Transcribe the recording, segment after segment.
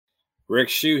Rick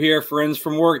Shew here, friends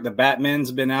from work. The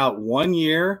Batman's been out 1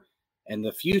 year, and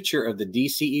the future of the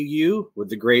DCEU with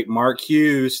the great Mark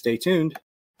Hughes. Stay tuned.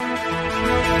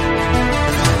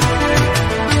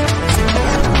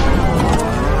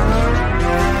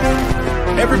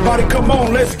 Everybody come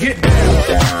on, let's get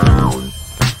down.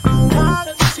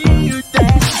 Wanna see you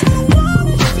dance.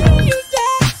 Wanna see you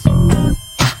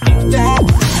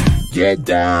dance. Get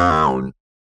down.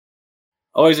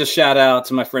 Always a shout out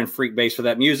to my friend Freak Bass for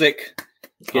that music.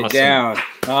 Get Awesome. down.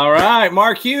 All right,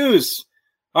 Mark Hughes.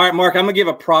 All right, Mark, I'm going to give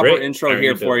a proper intro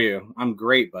here for you. I'm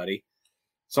great, buddy.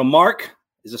 So Mark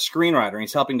is a screenwriter, and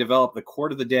he's helping develop the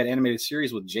Court of the Dead animated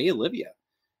series with Jay Olivia.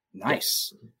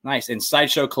 Nice. Nice. And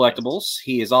Sideshow Collectibles.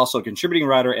 He is also a contributing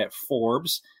writer at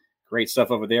Forbes. Great stuff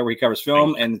over there where he covers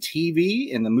film and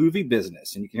TV and the movie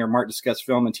business. And you can hear Mark discuss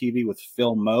film and TV with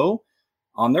Phil Mo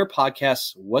on their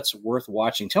podcast, What's Worth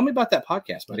Watching. Tell me about that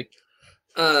podcast, buddy.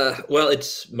 Well,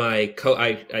 it's my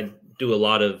I do a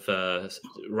lot of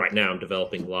right now. I'm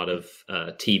developing a lot of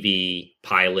TV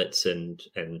pilots and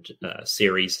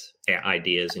series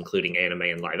ideas, including anime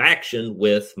and live action,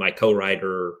 with my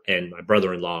co-writer and my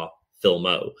brother-in-law Phil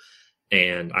Mo.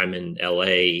 And I'm in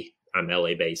LA. I'm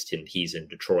LA based, and he's in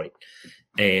Detroit.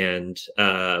 And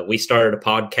we started a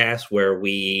podcast where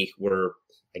we're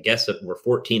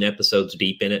 14 episodes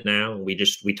deep in it now.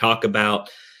 We talk about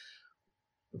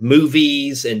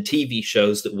movies and TV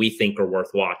shows that we think are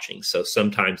worth watching. So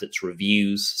sometimes it's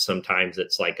reviews, sometimes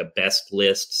it's like a best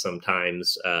list,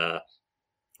 sometimes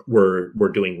we're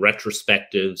doing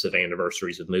retrospectives of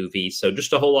anniversaries of movies. So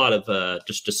just a whole lot of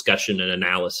just discussion and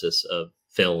analysis of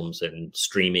films and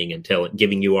streaming and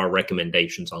giving you our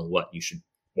recommendations on what you should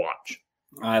watch.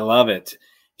 I love it.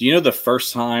 Do you know the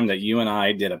first time that you and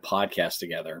I did a podcast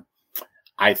together?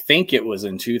 I think it was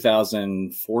in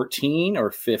 2014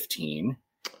 or 15.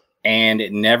 And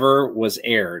it never was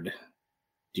aired.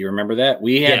 Do you remember that?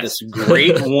 We had this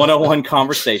great one-on-one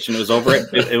conversation. It was over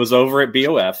at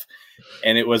BOF,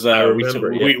 and it was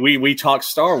we talked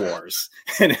Star Wars,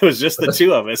 and it was just the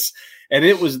two of us, and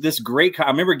it was this great. I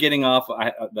remember getting off,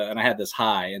 and I had this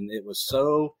high, and it was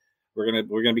so. We're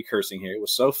gonna be cursing here. It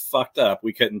was so fucked up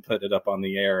we couldn't put it up on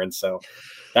the air, and so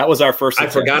that was our first. I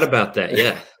forgot about that.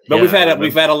 Yeah, but we've had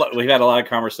a lot of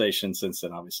conversations since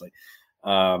then, obviously.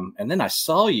 And then I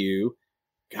saw you.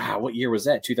 God, what year was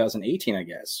that? 2018, I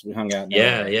guess. We hung out.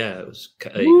 Yeah. It was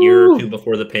a year or two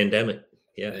before the pandemic.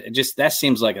 Yeah. That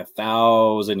seems like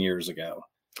 1,000 years ago.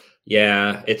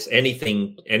 Yeah. It's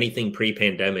anything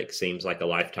pre-pandemic seems like a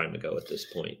lifetime ago at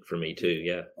this point for me too.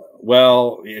 Yeah.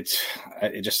 Well,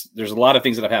 there's a lot of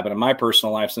things that have happened in my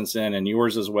personal life since then, and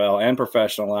yours as well, and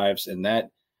professional lives. And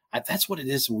that's what it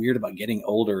is weird about getting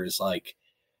older, is like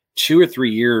 2 or 3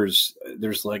 years,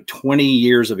 there's like 20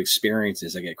 years of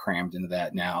experiences that get crammed into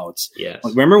that. Now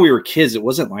remember we were kids, it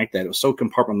wasn't like that. It was so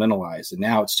compartmentalized, and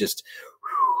now it's just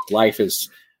life is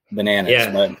bananas.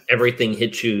 Yeah, but everything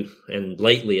hits you, and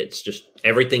lately it's just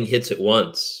everything hits at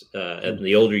once. And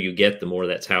the older you get, the more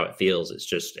that's how it feels. It's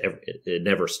just it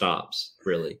never stops,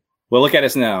 really. Well, look at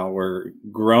us now. We're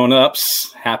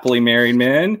grown-ups, happily married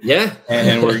men. Yeah,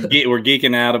 and we're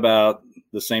geeking out about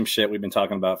the same shit we've been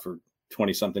talking about for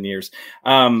 20 something years.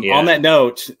 On that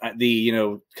note,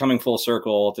 coming full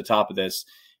circle at the top of this,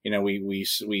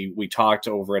 we talked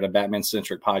over at a Batman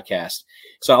centric podcast.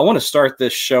 So I want to start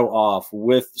this show off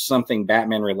with something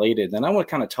Batman related. Then I want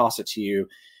to kind of toss it to you.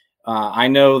 I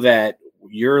know that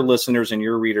your listeners and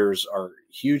your readers are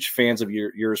huge fans of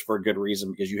yours for a good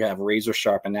reason, because you have razor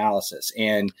sharp analysis.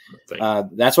 And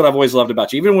that's what I've always loved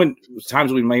about you. Even when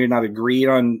times we may not agree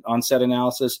on set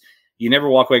analysis, you never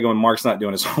walk away going, Mark's not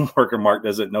doing his homework, or Mark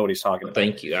doesn't know what he's talking about.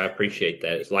 Thank you. I appreciate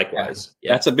that. Likewise.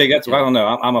 Yeah. I don't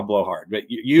know. I'm a blowhard, but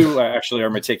you actually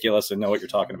are meticulous and know what you're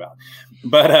talking about.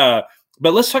 But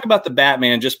let's talk about the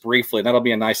Batman just briefly. That'll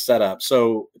be a nice setup.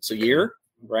 So it's a year,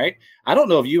 right? I don't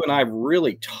know if you and I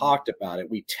really talked about it.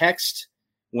 We text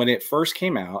when it first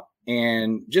came out,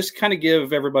 and just kind of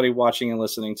give everybody watching and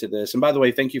listening to this. And by the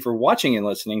way, thank you for watching and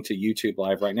listening to YouTube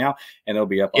Live right now. And it'll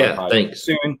be up on the podcast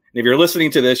soon. And if you're listening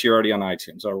to this, you're already on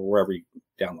iTunes or wherever you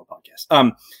download podcasts.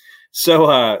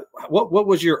 So what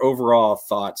was your overall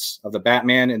thoughts of the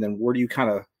Batman? And then where do you kind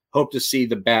of hope to see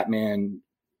the Batman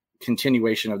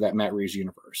continuation of that Matt Reeves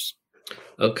universe?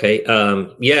 Okay.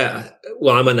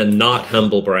 Well, I'm going to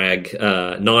non-humble,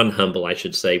 I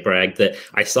should say, brag that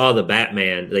I saw the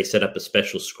Batman. They set up a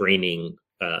special screening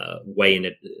way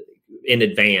in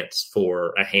advance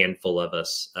for a handful of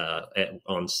us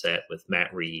on set with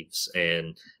Matt Reeves,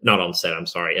 and not on set, I'm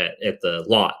sorry, at the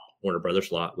lot, Warner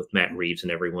Brothers lot with Matt Reeves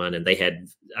and everyone. And they had,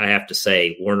 I have to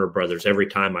say, Warner Brothers, every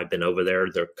time I've been over there,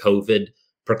 their COVID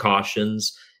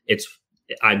precautions, it's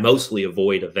I mostly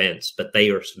avoid events, but they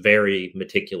are very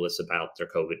meticulous about their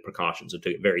COVID precautions and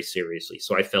took it very seriously.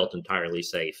 So I felt entirely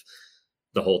safe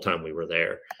the whole time we were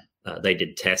there. They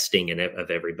did testing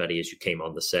of everybody as you came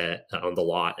on the set, on the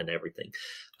lot and everything.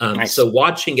 Nice. So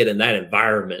watching it in that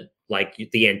environment, like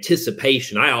the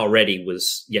anticipation, I already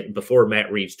was, yet before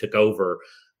Matt Reeves took over,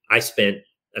 I spent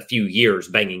a few years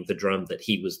banging the drum that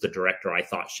he was the director I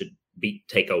thought should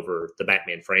take over the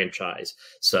Batman franchise.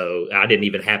 So I didn't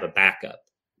even have a backup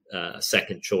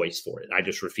second choice for it. I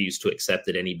just refused to accept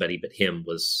that anybody but him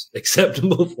was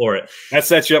acceptable for it. That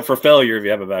sets you up for failure if you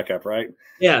have a backup, right?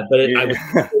 Yeah, but I was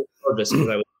so nervous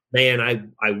because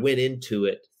I went into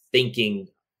it thinking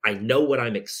I know what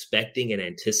I'm expecting and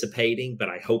anticipating, but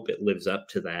I hope it lives up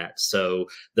to that. So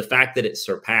the fact that it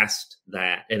surpassed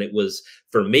that, and it was,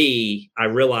 for me, I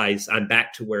realized I'm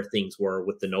back to where things were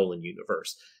with the Nolan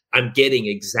universe. I'm getting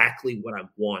exactly what I'm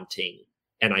wanting.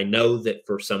 And I know that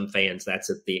for some fans,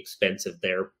 that's at the expense of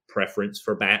their preference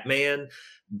for Batman.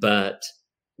 But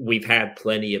we've had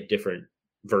plenty of different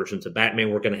versions of Batman.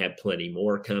 We're going to have plenty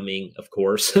more coming, of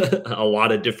course, a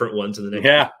lot of different ones in the next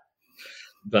year.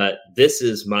 But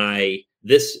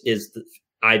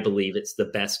I believe it's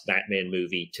the best Batman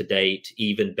movie to date,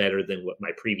 even better than what my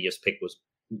previous pick was,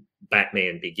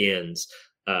 Batman Begins.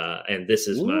 And this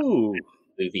is my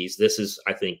movies. This is,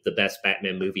 I think, the best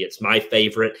Batman movie. It's my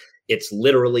favorite. It's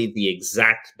literally the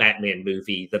exact Batman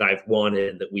movie that I've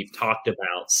wanted, that we've talked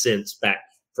about since back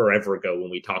forever ago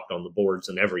when we talked on the boards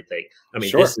and everything. I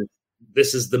mean, sure.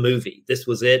 This is the movie. This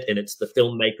was it. And it's the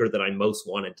filmmaker that I most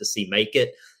wanted to see make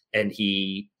it. And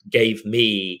he gave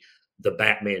me the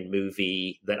Batman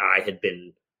movie that I had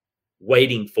been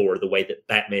waiting for, the way that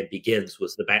Batman Begins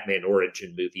was the Batman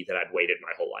origin movie that I'd waited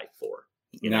my whole life for.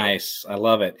 Nice. I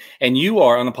love it. And you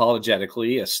are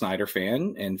unapologetically a Snyder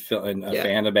fan and a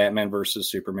fan of Batman versus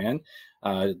Superman,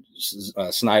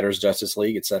 Snyder's Justice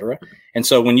League, etc. And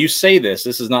so when you say this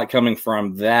is not coming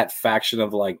from that faction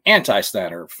of like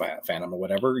anti-Snyder fandom or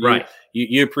whatever. Right.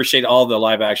 You appreciate all the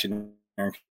live action.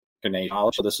 So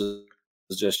this is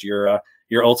just your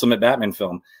ultimate Batman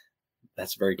film.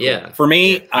 That's very cool. Yeah. For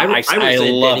me, I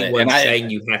love it. And saying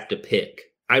you have to pick.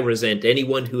 I resent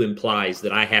anyone who implies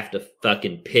that I have to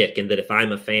fucking pick, and that if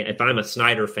I'm a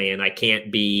Snyder fan, I can't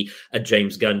be a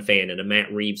James Gunn fan and a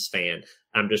Matt Reeves fan.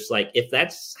 I'm just like, if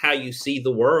that's how you see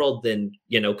the world, then,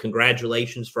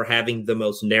 congratulations for having the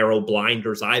most narrow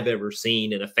blinders I've ever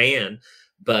seen in a fan.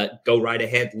 But go right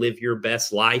ahead, live your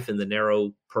best life in the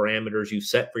narrow parameters you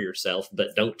set for yourself.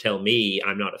 But don't tell me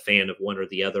I'm not a fan of one or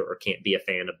the other, or can't be a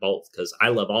fan of both, because I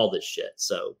love all this shit.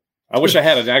 So I wish I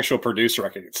had an actual producer I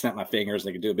could snap my fingers and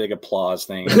they could do a big applause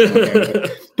thing.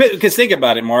 Because think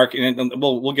about it, Mark, and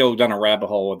we'll go down a rabbit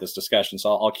hole with this discussion.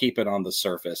 So I'll keep it on the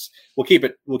surface. We'll keep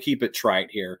it trite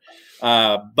here.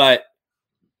 But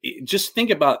just think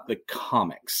about the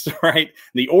comics, right?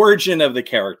 The origin of the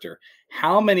character.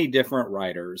 How many different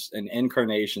writers and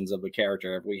incarnations of the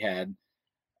character have we had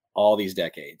all these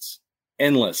decades?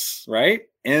 Endless, right?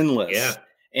 Endless. Yeah.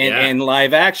 And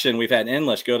live action, we've had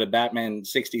endless. Go to Batman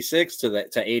 66 to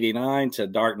 89 to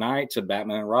Dark Knight to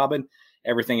Batman and Robin,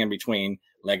 everything in between,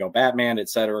 Lego Batman,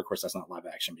 etc. Of course, that's not live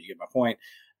action, but you get my point.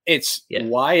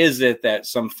 Why is it that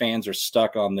some fans are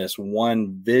stuck on this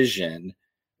one vision?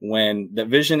 When the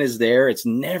vision is there, it's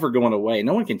never going away.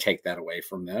 No one can take that away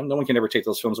from them. No one can ever take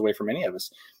those films away from any of us.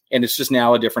 And it's just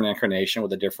now a different incarnation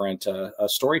with a different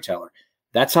storyteller.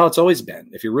 That's how it's always been.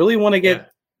 If you really want to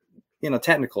get,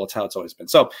 technical, it's how it's always been.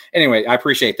 So anyway, I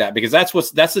appreciate that, because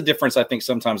that's the difference, I think,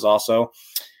 sometimes also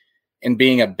in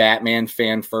being a Batman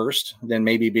fan first, than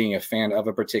maybe being a fan of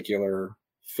a particular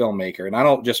filmmaker. And I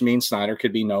don't just mean Snyder. It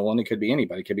could be Nolan. It could be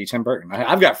anybody. It could be Tim Burton.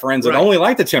 I've got friends that only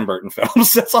like the Tim Burton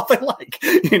films. That's all they like,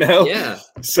 Yeah.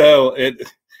 So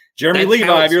Jeremy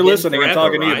Levi, if you're listening, forever, I'm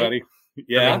talking to you, buddy.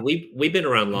 Yeah. I mean, we've been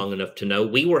around long enough to know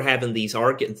we were having these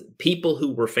arguments. People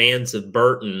who were fans of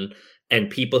Burton and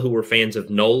people who were fans of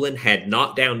Nolan had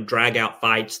knockdown, drag out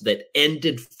fights that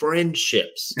ended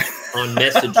friendships on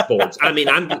message boards. I mean,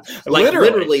 I'm like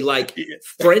literally like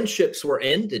friendships were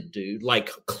ended, dude, like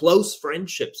close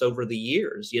friendships over the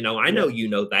years. I know,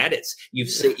 that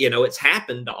it's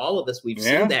happened to all of us. We've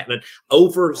seen that, and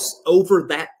over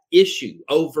that issue,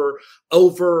 over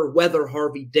whether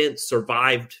Harvey Dent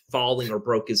survived falling or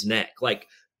broke his neck. Like,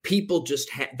 people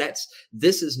just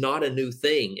this is not a new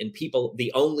thing. And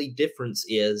the only difference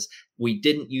is we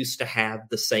didn't used to have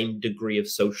the same degree of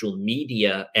social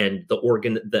media and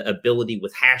the ability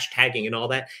with hashtagging and all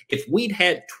that. If we'd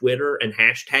had Twitter and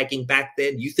hashtagging back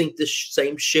then, you think this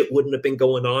same shit wouldn't have been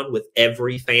going on with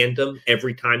every fandom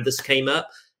every time this came up?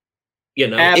 You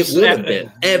know, it would have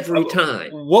been every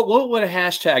time. What would a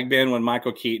hashtag been when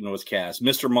Michael Keaton was cast?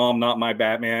 Mr. Mom, not my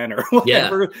Batman, or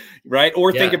whatever, right?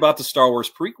 Or think about the Star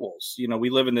Wars prequels. You know, we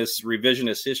live in this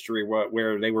revisionist history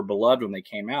where they were beloved when they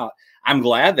came out. I'm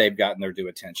glad they've gotten their due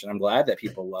attention. I'm glad that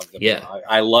people love them. Yeah.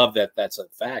 I love that that's a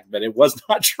fact, but it was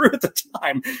not true at the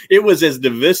time. It was as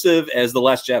divisive as The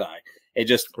Last Jedi. It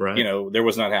just, you know, there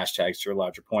was not hashtags, to a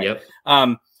larger point. Yep.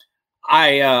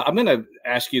 I'm going to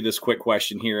ask you this quick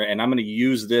question here, and I'm going to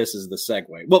use this as the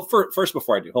segue. Well, first,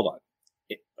 before I do, hold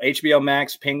on. HBO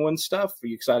Max Penguin stuff. Are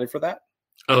you excited for that?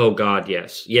 Oh God,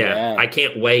 yes. Yeah. I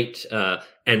can't wait.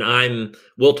 And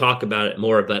we'll talk about it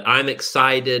more, but I'm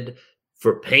excited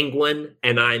for Penguin,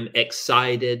 and I'm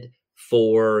excited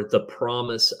for the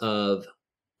promise of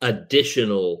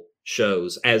additional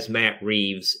shows as Matt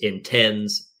Reeves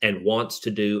intends and wants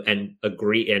to do and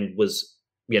agree and was,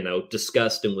 you know,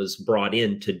 discussed and was brought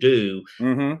in to do,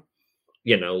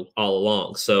 you know, all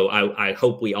along. So I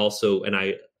hope we also, and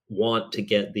I want to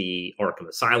get the Arkham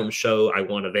Asylum show. I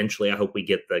hope we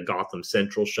get the Gotham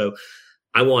Central show.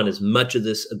 I want as much of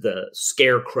this, the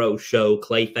Scarecrow show,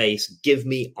 Clayface. Give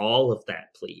me all of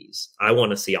that, please. I want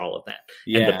to see all of that.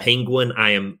 Yeah. And the Penguin,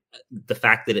 the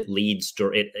fact that it leads,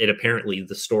 it apparently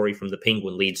the story from the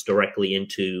Penguin leads directly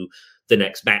into the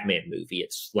next Batman movie.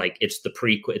 It's like, it's the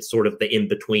prequel, it's sort of the in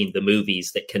between the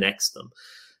movies that connects them.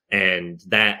 And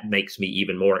that makes me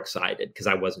even more excited because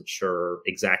I wasn't sure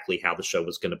exactly how the show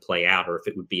was going to play out or if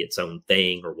it would be its own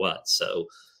thing or what. So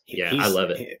yeah, I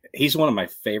love it. He's one of my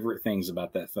favorite things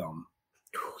about that film.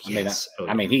 Yes.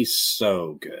 I mean, he's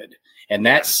so good. And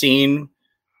that scene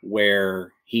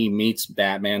where he meets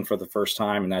Batman for the first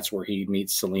time, and that's where he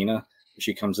meets Selina.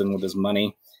 She comes in with his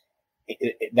money.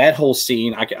 That whole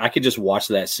scene, I could just watch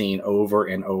that scene over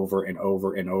and over and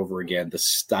over and over again. The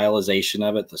stylization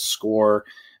of it, the score,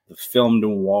 the film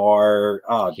noir.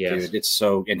 Oh, dude, it's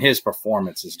so. And his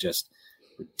performance is just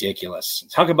ridiculous.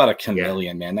 Talk about a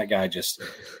chameleon, man. That guy just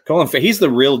he's the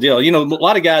real deal. You know, a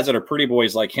lot of guys that are pretty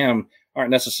boys like him aren't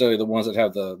necessarily the ones that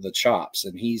have the chops,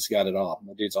 and he's got it all.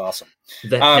 The dude's awesome.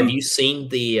 Have you seen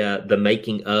the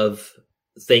making of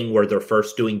thing where they're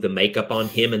first doing the makeup on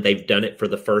him and they've done it for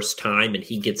the first time and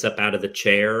he gets up out of the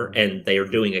chair and they are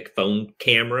doing a phone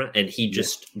camera and he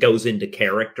just goes into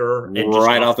character and just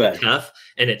right off that cuff,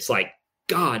 and it's like,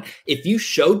 God, if you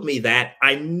showed me that,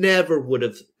 I never would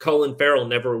have. Colin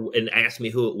Farrell and asked me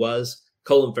who it was.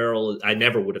 Colin Farrell, I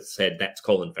never would have said that's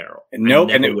Colin Farrell.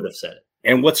 Nope, I never would have said it.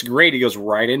 And what's great, he goes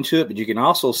right into it, but you can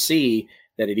also see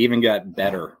that it even got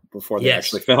better before they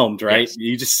actually filmed, right? Yes.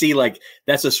 You just see like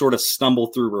that's a sort of stumble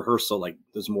through rehearsal, like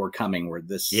there's more coming. Where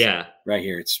this, right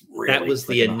here, it's really that was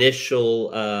the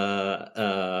initial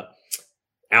Al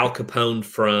Capone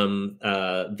from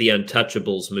the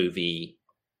Untouchables movie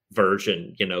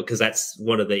version, you know, because that's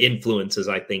one of the influences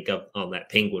I think of on that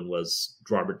Penguin was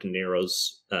Robert De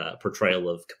Niro's portrayal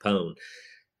of Capone.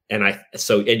 And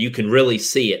you can really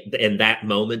see it in that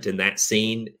moment, in that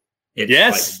scene.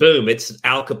 It's like, boom, it's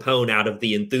Al Capone out of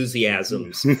the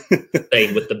Enthusiasms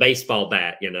thing with the baseball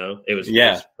bat, you know. It was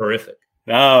horrific.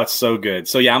 Oh, it's so good.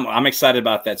 So yeah, I'm excited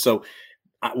about that. So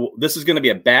this is going to be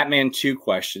a Batman 2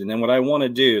 question. And then what I want to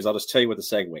do is I'll just tell you what the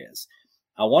segue is.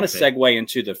 I want to segue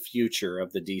into the future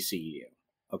of the DCEU,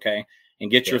 okay,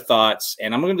 and get your thoughts.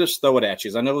 And I'm going to just throw it at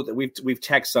you. I know that we've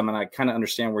texted some, and I kind of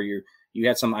understand where you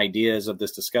had some ideas of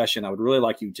this discussion. I would really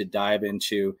like you to dive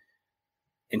into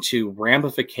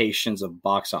ramifications of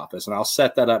box office, and I'll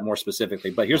set that up more specifically.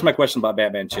 But here's my question about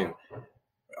Batman 2.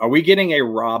 Are we getting a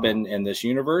Robin in this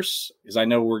universe? Because I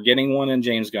know we're getting one in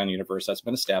James Gunn universe. That's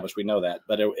been established. We know that.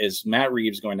 But is Matt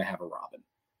Reeves going to have a Robin?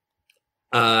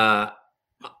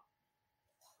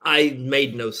 I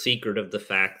made no secret of the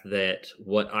fact that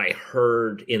what I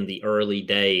heard in the early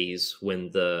days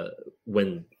when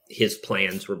his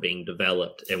plans were being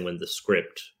developed and when the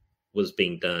script was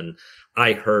being done,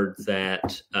 I heard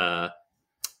that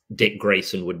Dick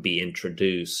Grayson would be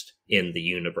introduced in the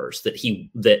universe.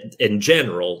 That in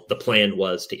general, the plan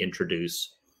was to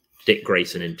introduce Dick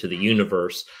Grayson into the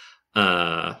universe.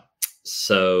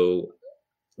 So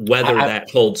whether that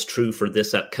holds true for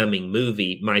this upcoming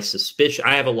movie, my suspicion,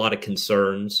 I have a lot of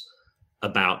concerns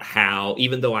about how,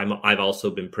 even though I've also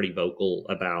been pretty vocal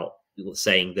about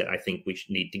saying that I think we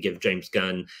need to give James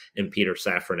Gunn and Peter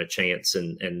Safran a chance,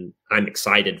 and I'm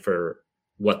excited for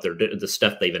what they're doing, the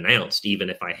stuff they've announced, even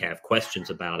if I have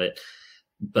questions about it.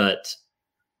 But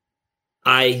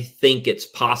I think it's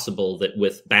possible that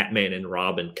with Batman and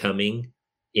Robin coming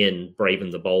in Brave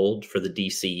and the Bold for the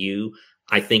DCU,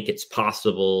 I think it's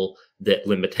possible that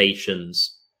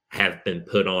limitations have been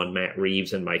put on Matt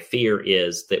Reeves. And my fear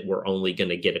is that we're only going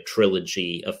to get a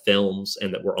trilogy of films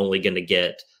and that we're only going to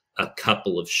get a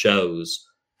couple of shows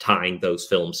tying those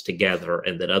films together.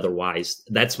 And that otherwise,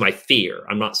 that's my fear.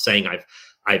 I'm not saying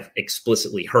I've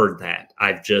explicitly heard that.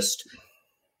 I've just,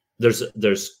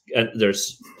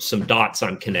 there's some dots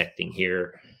I'm connecting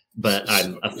here, but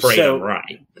I'm afraid I'm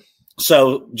right.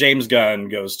 So James Gunn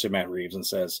goes to Matt Reeves and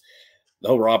says, the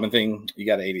whole Robin thing, you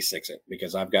got to 86 it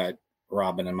because I've got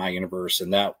Robin in my universe.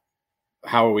 And that,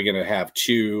 how are we going to have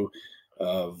two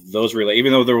of those really,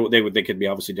 even though they could be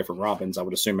obviously different Robins, I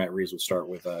would assume Matt Reeves would start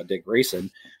with Dick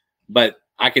Grayson, but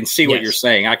I can see what you're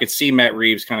saying. I could see Matt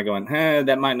Reeves kind of going,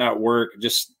 that might not work.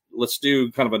 Just let's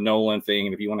do kind of a Nolan thing.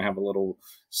 And if you want to have a little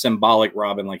symbolic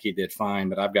Robin like he did, fine.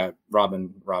 But I've got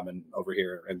Robin over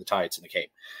here in the tights and the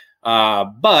cape.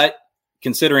 But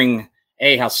considering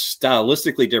how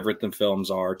stylistically different the films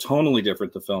are, tonally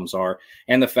different the films are,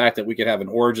 and the fact that we could have an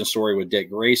origin story with Dick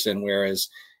Grayson, whereas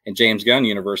in James Gunn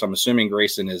universe, I'm assuming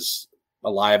Grayson is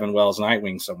alive and well as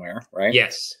Nightwing somewhere, right?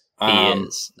 Yes, he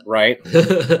is. Right.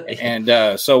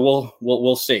 And so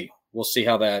we'll see. We'll see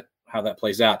how that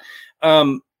plays out.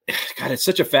 God, it's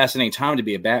such a fascinating time to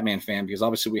be a Batman fan because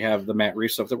obviously we have the Matt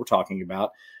Reeves stuff that we're talking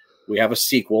about. We have a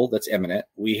sequel that's imminent.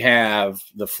 We have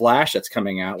The Flash that's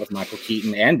coming out with Michael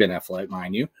Keaton and Ben Affleck,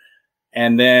 mind you.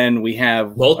 And then we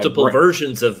have multiple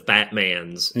versions of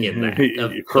Batmans in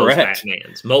that. Correct.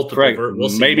 Batmans. Multiple. We'll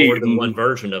see maybe more than one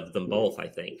version of them both, I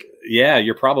think. Yeah,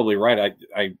 you're probably right.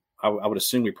 I would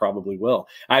assume we probably will.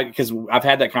 Because I've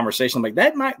had that conversation. I'm like,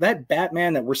 that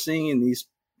Batman that we're seeing in these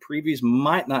previews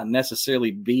might not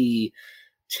necessarily be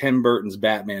Tim Burton's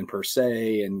Batman per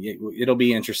se, and it'll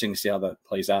be interesting to see how that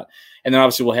plays out. And then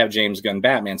obviously we'll have James Gunn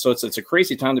Batman. So it's a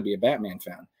crazy time to be a Batman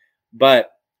fan.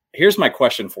 But here's my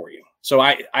question for you. So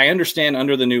I understand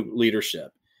under the new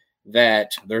leadership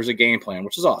that there's a game plan,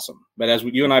 which is awesome. But as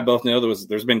you and I both know,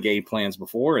 there's been game plans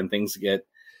before and things get,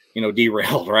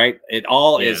 derailed, right? It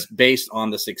all is based on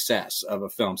the success of a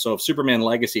film. So if Superman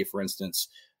Legacy, for instance,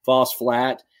 falls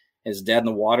flat, is dead in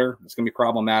the water, it's going to be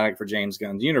problematic for James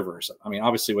Gunn's universe. I mean,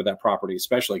 obviously with that property,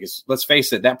 especially because let's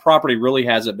face it, that property really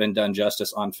hasn't been done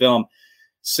justice on film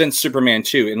since Superman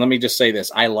 2. And let me just say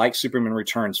this. I like Superman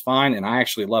Returns fine. And I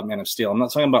actually love Man of Steel. I'm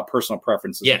not talking about personal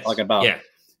preferences. Yes. I'm talking about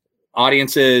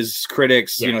audiences,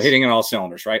 critics, hitting on all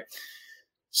cylinders. Right.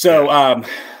 So,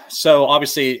 so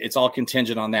obviously it's all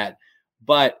contingent on that,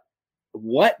 but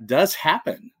what does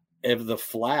happen if The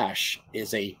Flash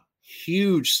is a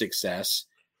huge success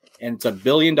and it's $1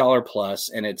 billion plus,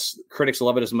 and it's critics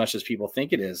love it as much as people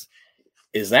think it is?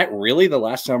 Is that really the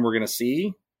last time we're going to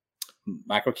see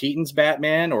Michael Keaton's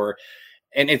Batman?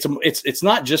 And it's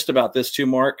not just about this too,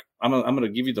 Mark. I'm going to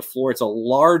give you the floor. It's a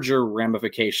larger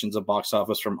ramifications of box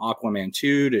office from Aquaman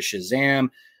 2 to Shazam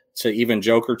to even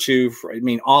Joker 2. I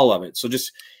mean, all of it. So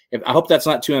just, I hope that's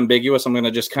not too ambiguous. I'm going to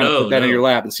just kind of put that in your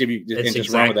lap and see if you. That's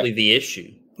exactly the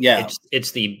issue. Yeah,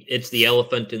 it's the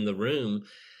elephant in the room.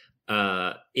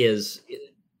 Is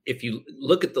if you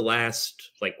look at the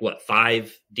last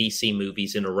 5 DC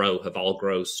movies in a row have all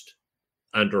grossed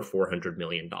under $400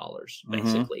 million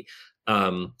basically.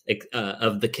 Of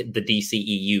the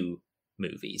DCEU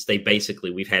movies,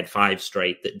 we've had 5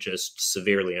 straight that just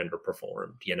severely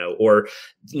underperformed, or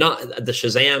not. The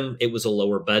Shazam, it was a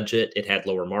lower budget, it had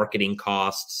lower marketing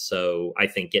costs, so I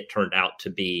think it turned out to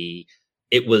be.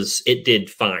 It did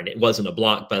fine. It wasn't a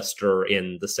blockbuster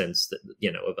in the sense that,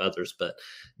 of others, but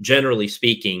generally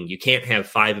speaking, you can't have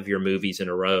 5 of your movies in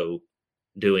a row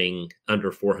doing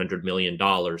under $400 million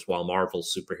while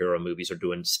Marvel's superhero movies are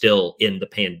doing still in the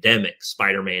pandemic.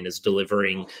 Spider-Man is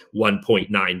delivering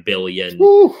 $1.9 billion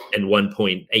and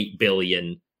 $1.8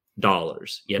 billion,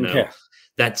 that's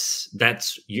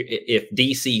if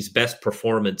DC's best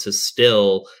performances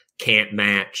still can't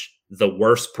match the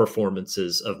worst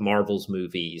performances of Marvel's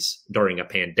movies during a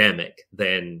pandemic,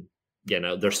 then,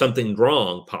 there's something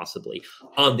wrong possibly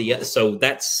so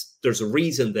there's a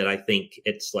reason that I think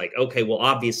it's like, okay, well,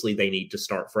 obviously they need to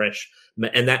start fresh,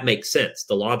 and that makes sense,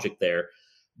 the logic there.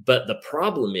 But the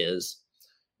problem is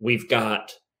we've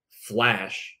got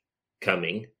Flash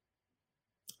coming.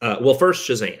 First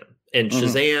Shazam, and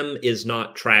Shazam is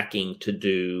not tracking to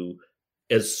do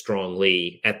as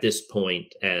strongly at this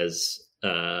point as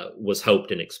was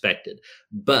hoped and expected,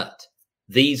 but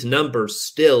these numbers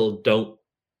still don't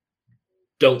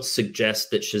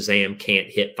suggest that Shazam can't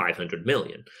hit 500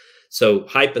 million. So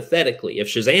hypothetically, if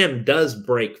Shazam does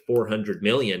break 400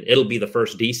 million, it'll be the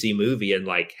first DC movie in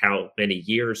how many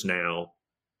years now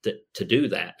to do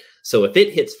that. So if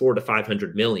it hits 400 to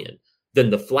 500 million, then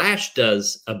the Flash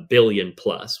does $1 billion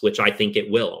plus, which I think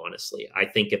it will, honestly. I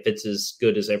think if it's as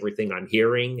good as everything I'm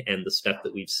hearing and the stuff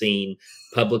that we've seen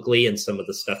publicly and some of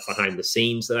the stuff behind the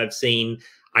scenes that I've seen,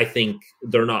 I think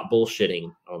they're not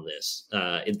bullshitting on this.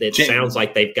 It sounds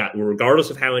like they've got, regardless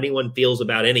of how anyone feels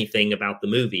about anything about the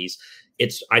movies,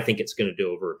 I think it's going to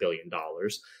do over $1 billion.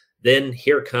 Then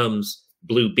here comes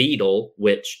Blue Beetle,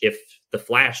 which if the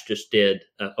Flash just did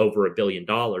over $1 billion,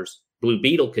 Blue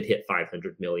Beetle could hit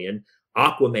 500 million.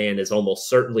 Aquaman is almost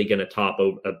certainly going to top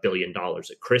 $1 billion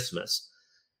at Christmas.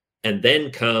 And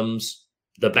then comes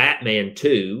the Batman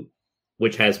 2,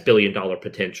 which has $1 billion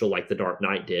potential like The Dark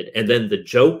Knight did. And then the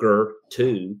Joker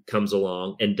 2 comes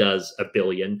along and does $1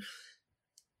 billion.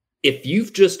 If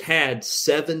you've just had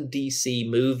 7 DC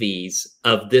movies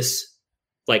of this,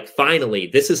 like finally,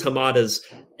 this is Hamada's,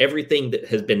 everything that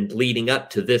has been leading up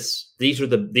to this. These are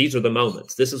the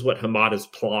moments. This is what Hamada's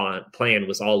plan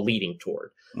was all leading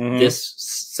toward. Mm-hmm. This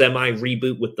semi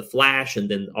reboot with the Flash and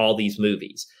then all these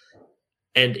movies.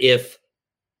 And if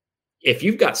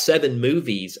you've got 7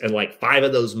 movies and like 5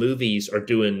 of those movies are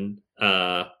doing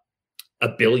 $1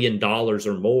 billion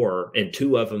or more, and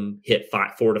 2 of them hit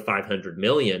 400 to 500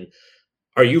 million,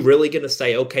 are you really going to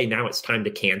say, okay, now it's time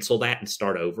to cancel that and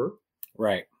start over?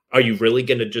 Right. Are you really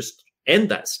going to just end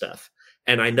that stuff?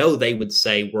 And I know they would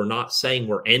say, we're not saying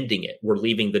we're ending it. We're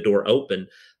leaving the door open.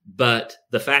 But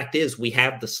the fact is, we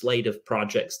have the slate of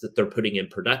projects that they're putting in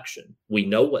production. We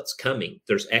know what's coming.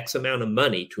 There's X amount of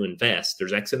money to invest.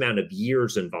 There's X amount of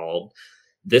years involved.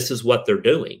 This is what they're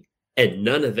doing. And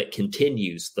none of it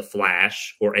continues the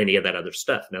Flash or any of that other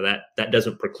stuff. Now, that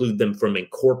doesn't preclude them from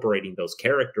incorporating those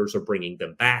characters or bringing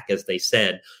them back. As they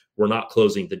said, we're not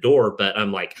closing the door. But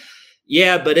I'm like,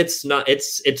 yeah, but it's not.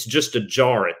 It's just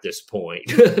ajar at this point.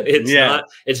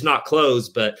 It's not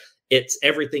closed, but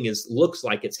everything looks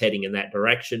like it's heading in that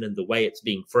direction, and the way it's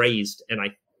being phrased. And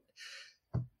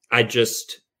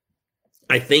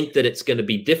I think that it's going to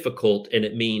be difficult, and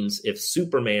it means if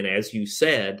Superman, as you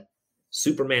said,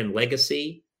 Superman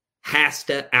Legacy has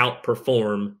to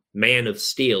outperform Man of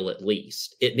Steel at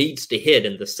least. It needs to hit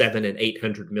in the $700 and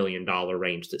 $800 million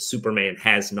range that Superman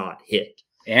has not hit,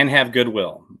 and have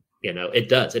goodwill. It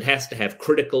does. It has to have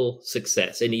critical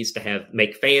success. It needs to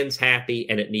make fans happy,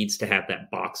 and it needs to have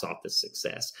that box office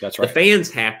success. That's right. The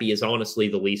fans happy is honestly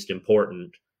the least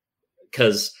important,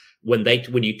 because when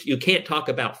you can't talk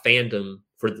about fandom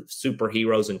for the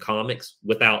superheroes and comics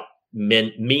without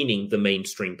meaning the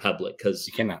mainstream public, because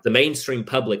the mainstream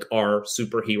public are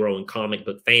superhero and comic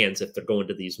book fans if they're going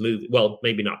to these movies. Well,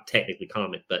 maybe not technically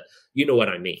comic, but you know what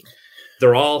I mean.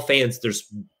 They're all fans.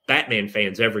 There's Batman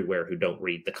fans everywhere who don't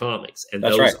read the comics, and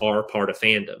those are part of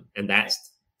fandom, and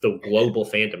that's the global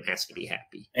fandom has to be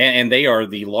happy. And they are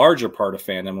the larger part of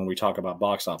fandom when we talk about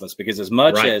box office, because as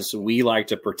much as we like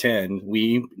to pretend,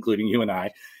 we, including you and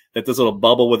I, that this little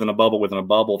bubble within a bubble within a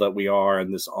bubble that we are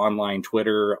in this online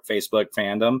Twitter, Facebook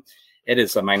fandom, it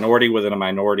is a minority within a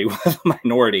minority within a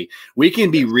minority. We can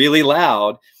be really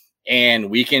loud, and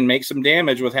we can make some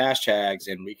damage with hashtags,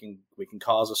 and we can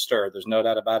cause a stir. There's no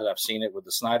doubt about it. I've seen it with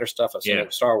the Snyder stuff. I've seen it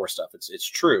with Star Wars stuff. It's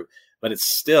true, but it's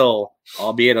still,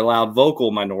 albeit a loud vocal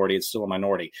minority, it's still a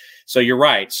minority. So you're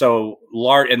right. So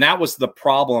large, and that was the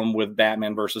problem with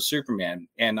Batman versus Superman.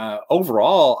 And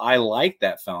overall, I like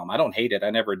that film. I don't hate it.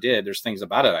 I never did. There's things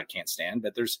about it I can't stand,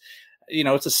 but there's,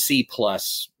 it's a C+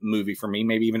 movie for me,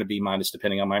 maybe even a B-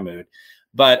 depending on my mood.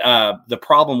 But the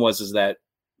problem is that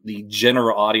the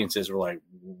general audiences were like,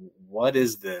 what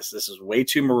is this? This is way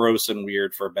too morose and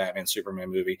weird for a Batman Superman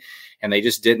movie. And they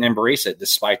just didn't embrace it,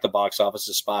 despite the box office,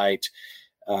 despite,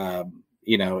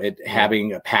 it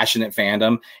having a passionate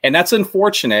fandom. And that's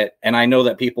unfortunate. And I know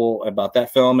that people about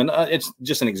that film, and it's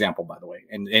just an example, by the way.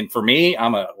 And for me,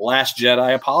 I'm a Last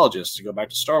Jedi apologist, to go back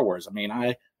to Star Wars. I mean,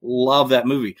 I love that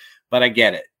movie, but I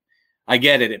get it.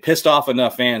 It pissed off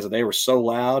enough fans that they were so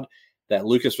loud that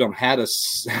Lucasfilm had to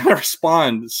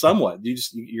respond somewhat. You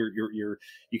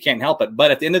can't help it.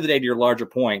 But at the end of the day, to your larger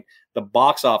point, the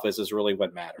box office is really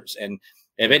what matters. And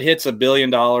if it hits $1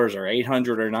 billion or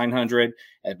 800 or 900,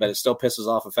 but it still pisses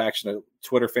off a faction of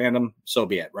Twitter fandom, so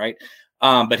be it, right?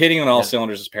 But hitting on all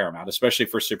cylinders is paramount, especially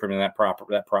for Superman. That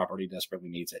property desperately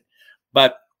needs it.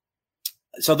 But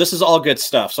so this is all good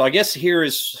stuff. So I guess here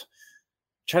is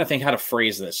trying to think how to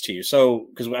phrase this to you. So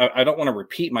because I don't want to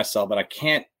repeat myself, but I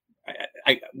can't.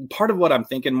 Part of what I'm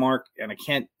thinking, Mark, and I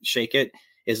can't shake it,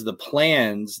 is the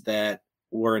plans that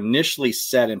were initially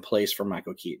set in place for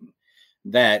Michael Keaton.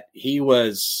 That he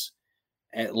was,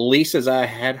 at least as I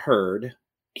had heard,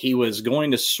 he was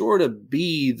going to sort of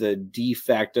be the de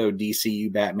facto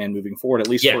DCU Batman moving forward, at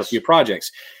least for a few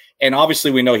projects. And obviously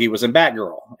we know he was in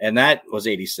Batgirl, and that was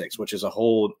 86, which is a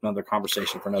whole another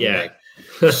conversation for another day.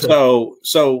 So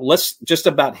let's just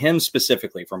about him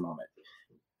specifically for a moment.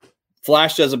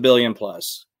 Flash does $1 billion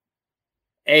plus.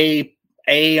 A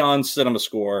on Cinema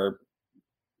Score,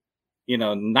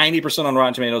 90% on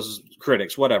Rotten Tomatoes,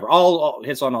 critics, whatever. All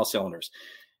hits on all cylinders.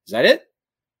 Is that it?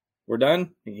 We're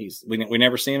done. We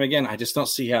never see him again. I just don't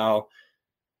see how.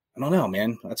 I don't know,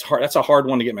 man. That's hard. That's a hard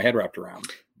one to get my head wrapped around.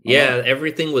 Yeah,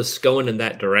 everything was going in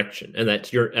that direction, and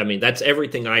that's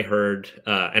everything I heard.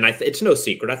 And it's no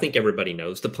secret. I think everybody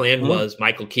knows the plan was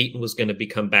Michael Keaton was going to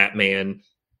become Batman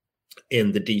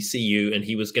in the DCU, and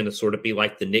he was going to sort of be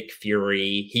like the Nick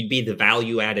Fury. He'd be the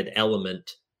value-added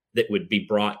element that would be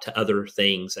brought to other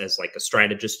things as like a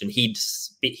strategist, and he'd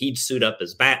suit up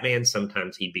as Batman.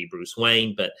 Sometimes he'd be Bruce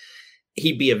Wayne, but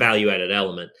he'd be a value-added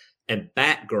element. And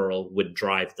Batgirl would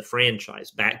drive the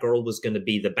franchise. Batgirl was going to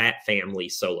be the Bat Family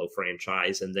solo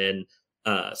franchise, and then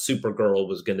Supergirl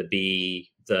was going to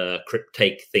be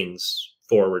take things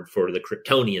forward for the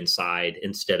Kryptonian side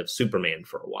instead of Superman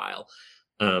for a while.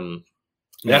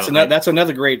 That's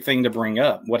another great thing to bring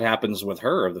up. What happens with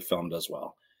her if the film does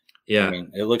well? Yeah, I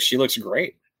mean, she looks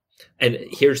great. And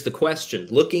here's the question: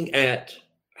 looking at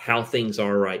how things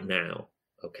are right now,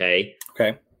 okay.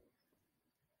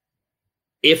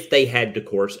 If they had to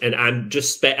course, and I'm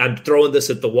throwing this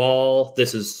at the wall.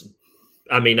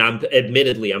 I'm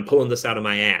pulling this out of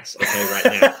my ass, okay, right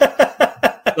now.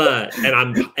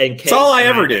 It's all I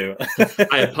ever do.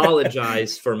 I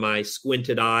apologize for my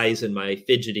squinted eyes and my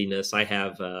fidgetiness. I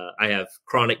have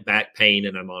chronic back pain,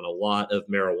 and I'm on a lot of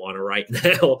marijuana right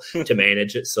now to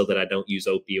manage it so that I don't use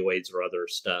opioids or other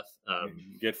stuff.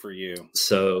 Good for you.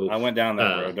 So I went down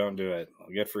that road. Don't do it.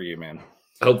 Good for you, man.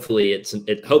 Hopefully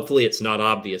it's not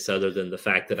obvious other than the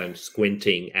fact that I'm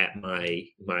squinting at my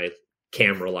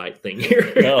camera light thing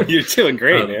here. No, you're doing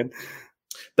great, man.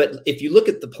 But if you look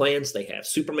at the plans they have,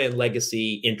 Superman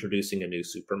Legacy introducing a new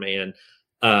Superman,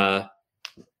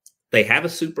 they have a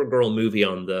Supergirl movie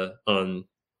on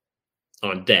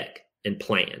deck and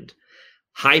planned.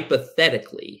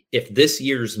 Hypothetically, if this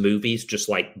year's movies just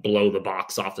like blow the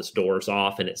box office doors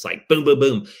off and it's like boom, boom,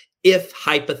 boom. If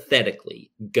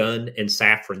hypothetically Gunn and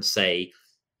Safran say,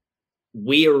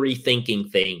 we are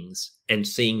rethinking things and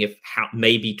seeing how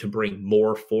maybe to bring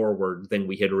more forward than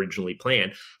we had originally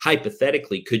planned,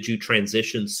 hypothetically, could you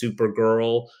transition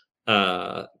Supergirl? They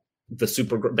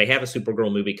have a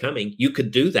Supergirl movie coming. You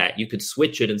could do that. You could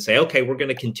switch it and say, okay, we're going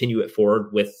to continue it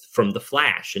forward from The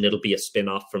Flash, and it'll be a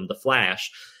spinoff from The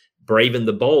Flash. Brave and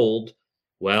the Bold.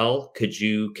 Well, could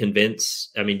you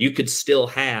convince? I mean, you could still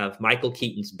have Michael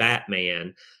Keaton's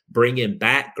Batman, bring in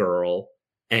Batgirl,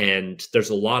 and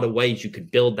there's a lot of ways you could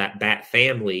build that Bat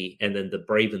family. And then the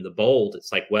Brave and the Bold,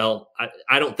 it's like, well,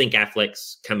 I don't think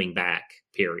Affleck's coming back,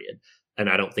 period. And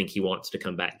I don't think he wants to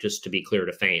come back, just to be clear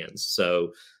to fans.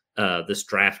 So this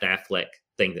draft Affleck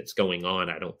thing that's going on,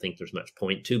 I don't think there's much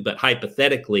point to. But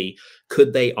hypothetically,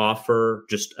 could they offer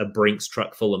just a Brinks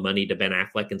truck full of money to Ben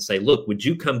Affleck and say, look, would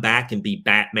you come back and be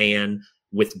Batman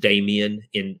with Damian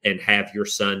and have your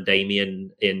son Damian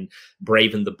in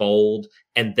Brave and the Bold?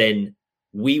 And then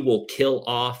we will kill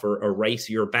off or erase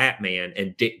your Batman,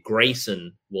 and Dick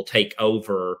Grayson will take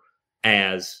over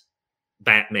as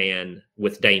Batman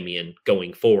with Damian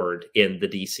going forward in the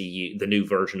DCU, the new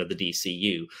version of the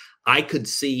DCU. I could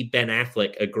see Ben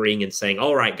Affleck agreeing and saying,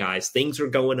 all right, guys, things are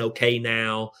going okay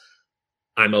now.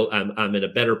 I'm in a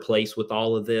better place with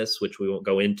all of this, which we won't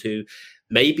go into.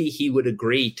 Maybe he would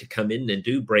agree to come in and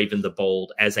do Brave and the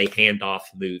Bold as a handoff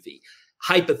movie.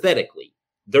 Hypothetically,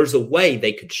 there's a way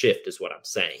they could shift, is what I'm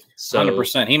saying. So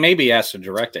 100%. He may be asked to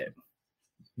direct it.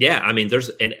 Yeah, I mean,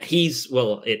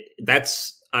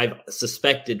 I've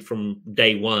suspected from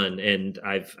day one, and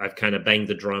I've kind of banged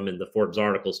the drum in the Forbes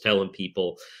articles telling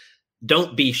people,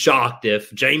 don't be shocked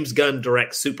if James Gunn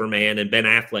directs Superman and Ben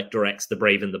Affleck directs The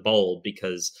Brave and the Bold,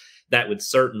 because that would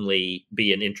certainly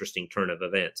be an interesting turn of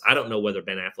events. I don't know whether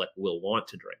Ben Affleck will want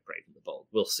to direct Brave and the Bold.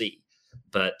 We'll see.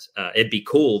 But it'd be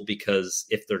cool, because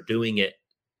if they're doing it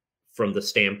from the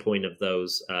standpoint of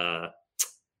those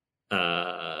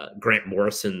Grant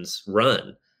Morrison's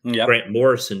run, yep. Grant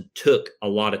Morrison took a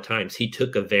lot of times. He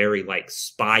took a very like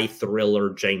spy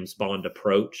thriller James Bond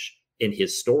approach in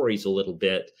his stories a little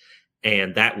bit.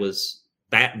 And that was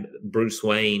Bruce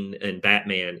Wayne and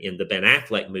Batman in the Ben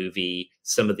Affleck movie.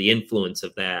 Some of the influence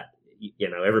of that,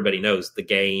 everybody knows The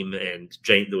Game, and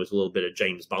there was a little bit of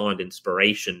James Bond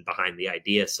inspiration behind the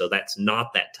idea. So that's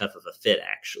not that tough of a fit,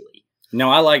 actually. No,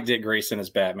 I like Dick Grayson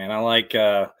as Batman. I like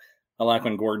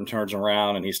when Gordon turns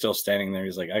around and he's still standing there.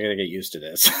 He's like, I got to get used to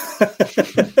this.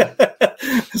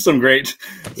 some great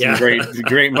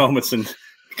moments in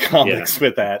comics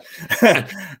with that.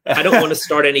 I don't want to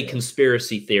start any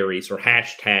conspiracy theories or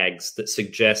hashtags that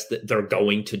suggest that they're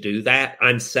going to do that.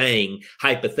 I'm saying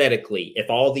hypothetically, if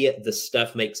all the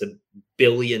stuff makes $1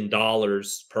 billion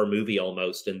per movie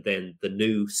almost, and then the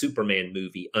new Superman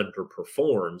movie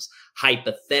underperforms,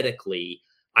 hypothetically,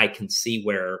 I can see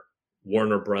where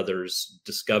Warner Brothers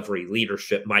Discovery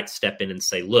leadership might step in and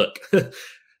say, look,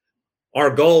 our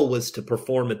goal was to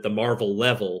perform at the Marvel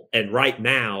level, and right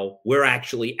now we're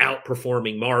actually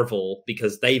outperforming Marvel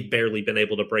because they've barely been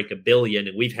able to break $1 billion,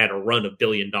 and we've had a run of $1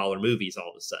 billion movies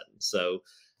all of a sudden. So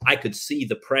I could see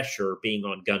the pressure being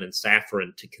on Gunn and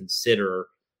Safran to consider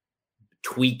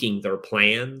tweaking their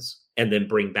plans and then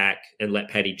bring back and let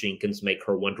Patty Jenkins make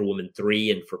her Wonder Woman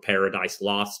 3 and for Paradise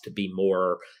Lost to be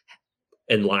more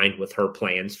in line with her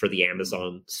plans for the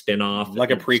Amazon spinoff,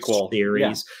 like a prequel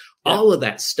series, all of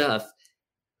that stuff.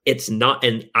 It's not,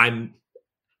 and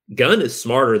Gunn is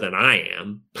smarter than I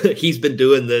am. He's been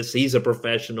doing this. He's a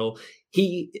professional.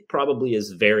 He probably is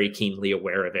very keenly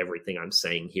aware of everything I'm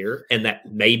saying here. And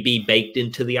that may be baked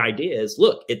into the idea is,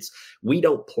 look, we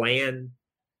don't plan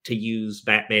to use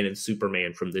Batman and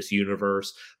Superman from this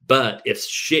universe, but if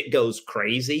shit goes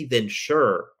crazy, then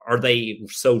sure. Are they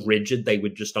so rigid they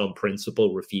would just on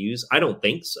principle refuse? I don't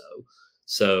think so.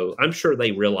 So I'm sure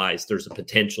they realize there's a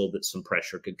potential that some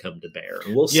pressure could come to bear.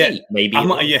 And we'll see. Maybe.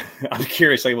 I'm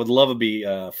curious. I would love to be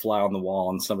a fly on the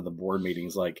wall in some of the board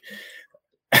meetings. Like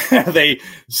they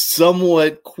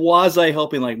somewhat quasi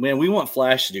hoping like, man, we want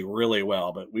Flash to do really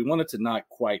well, but we want it to not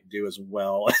quite do as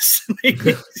well as you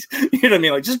know what I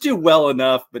mean? Like just do well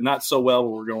enough, but not so well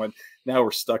where we're going, now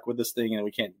we're stuck with this thing and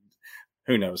we can't.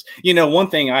 Who knows? You know,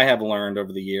 one thing I have learned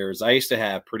over the years, I used to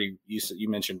have you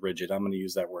mentioned rigid. I'm going to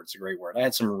use that word. It's a great word. I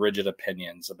had some rigid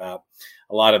opinions about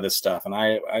a lot of this stuff. And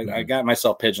I got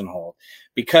myself pigeonholed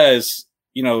because,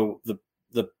 you know,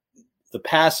 the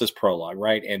past is prologue,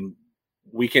 right? And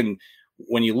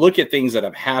when you look at things that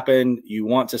have happened, you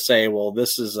want to say, well,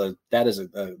 that is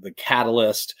the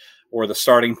catalyst or the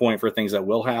starting point for things that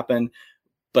will happen.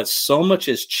 But so much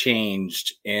has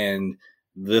changed in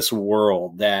this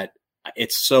world that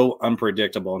it's so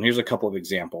unpredictable. And here's a couple of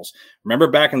examples. Remember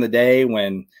back in the day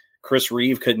when Chris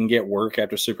Reeve couldn't get work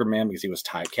after Superman because he was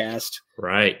typecast?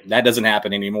 Right. That doesn't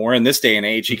happen anymore. In this day and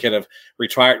age, he could have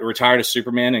retired as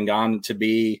Superman and gone to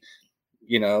be,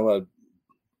 you know, a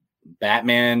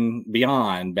Batman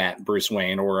Beyond Bruce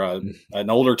Wayne or an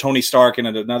older Tony Stark and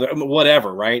another,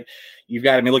 whatever, right? You've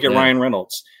got, look at Ryan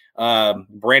Reynolds,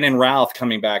 Brandon Routh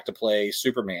coming back to play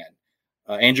Superman.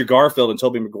 Andrew Garfield and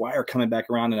Tobey Maguire coming back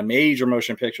around in a major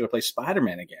motion picture to play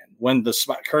Spider-Man again, when the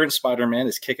current Spider-Man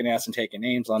is kicking ass and taking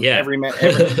names on every man.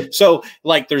 So,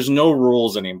 like, there's no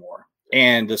rules anymore.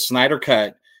 And the Snyder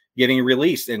Cut getting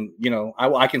released. And, you know,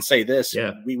 I can say this.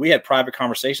 Yeah. We had private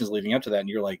conversations leading up to that. And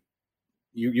you're like,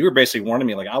 you were basically warning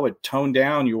me, like, I would tone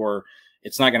down your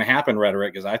it's not going to happen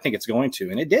rhetoric because I think it's going to.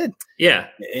 And it did. Yeah.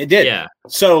 It did. Yeah.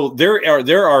 So there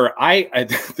are, at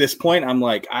this point, I'm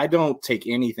like, I don't take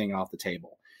anything off the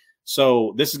table.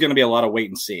 So this is going to be a lot of wait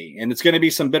and see. And it's going to be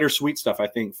some bittersweet stuff, I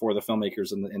think, for the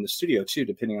filmmakers in the studio too,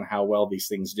 depending on how well these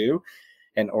things do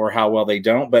or how well they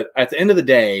don't. But at the end of the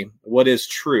day, what is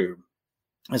true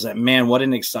is that, man, what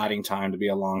an exciting time to be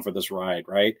along for this ride.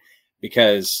 Right.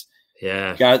 Because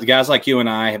guys like you and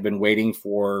I have been waiting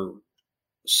for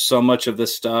so much of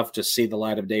this stuff to see the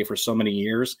light of day for so many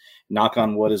years. Knock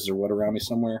on wood. Is there wood around me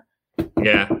somewhere?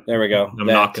 Yeah, there we go. I'm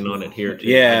knocking on it here too.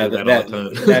 Yeah,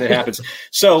 that happens.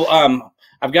 So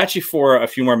I've got you for a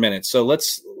few more minutes. So I'm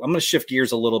going to shift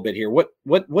gears a little bit here.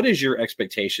 What is your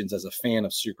expectations as a fan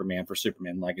of Superman for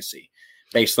Superman Legacy,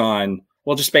 based on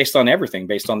everything,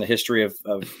 based on the history of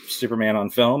Superman on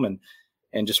film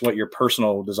and just what your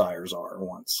personal desires are or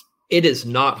wants? It is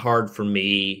not hard for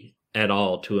me at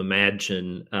all to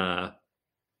imagine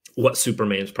what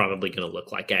Superman is probably going to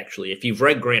look like. Actually, if you've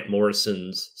read Grant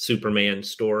Morrison's Superman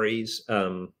stories,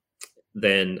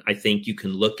 then I think you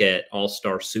can look at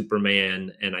All-Star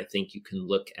Superman, and I think you can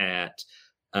look at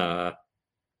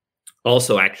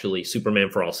also actually Superman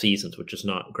for All Seasons, which is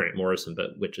not Grant Morrison,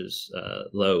 but which is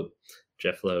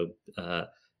Jeff Loeb.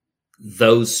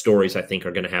 Those stories I think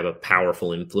are going to have a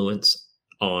powerful influence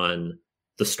on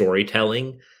the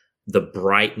storytelling, the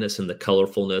brightness and the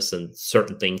colorfulness and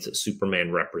certain things that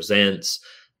Superman represents,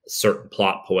 certain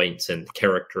plot points and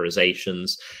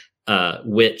characterizations,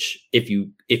 which if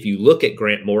you look at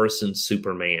Grant Morrison's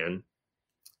Superman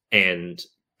and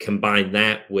combine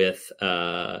that with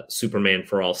Superman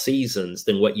for All Seasons,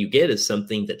 then what you get is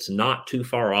something that's not too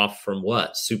far off from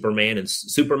what Superman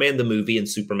the movie and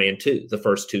Superman 2, the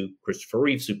first two Christopher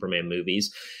Reeve Superman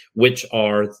movies, which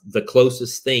are the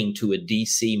closest thing to a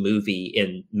DC movie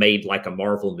and made like a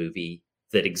Marvel movie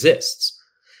that exists.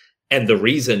 And the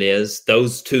reason is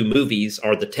those two movies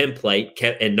are the template.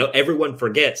 And everyone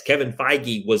forgets Kevin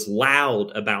Feige was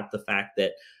loud about the fact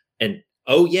that, and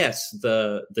oh yes,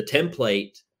 the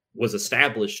template was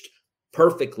established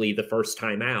perfectly the first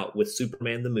time out with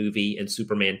Superman the movie and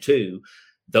Superman 2.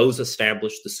 Those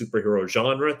established the superhero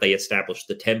genre. They established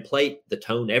the template, the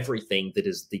tone, everything that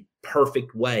is the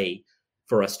perfect way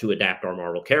for us to adapt our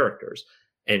Marvel characters.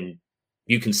 And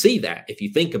you can see that if you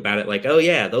think about it, like, oh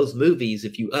yeah, those movies,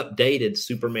 if you updated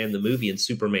Superman the movie and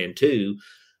Superman 2,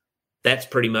 that's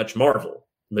pretty much Marvel,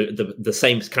 the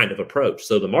same kind of approach.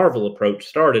 So the Marvel approach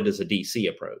started as a DC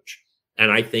approach.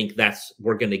 And I think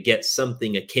we're going to get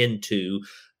something akin to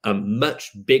a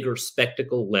much bigger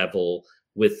spectacle level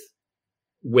with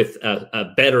a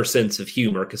better sense of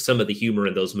humor, because some of the humor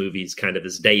in those movies kind of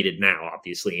is dated now,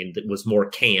 obviously, and it was more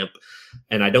camp.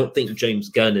 And I don't think James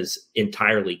Gunn is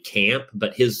entirely camp,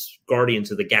 but his Guardians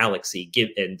of the Galaxy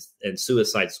and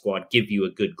Suicide Squad give you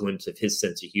a good glimpse of his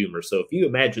sense of humor. So if you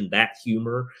imagine that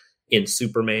humor in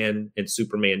Superman and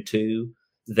Superman 2,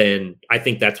 then I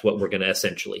think that's what we're going to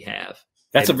essentially have.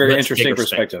 That's a very interesting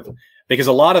perspective, because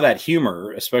a lot of that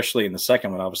humor, especially in the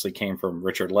second one, obviously came from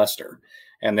Richard Lester.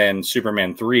 And then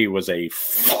Superman 3 was a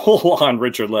full-on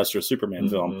Richard Lester Superman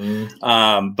film.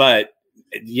 But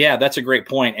yeah, that's a great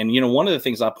point. And, one of the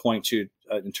things I point to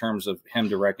in terms of him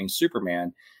directing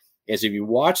Superman is if you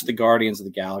watch the Guardians of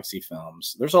the Galaxy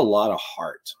films, there's a lot of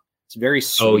heart. It's very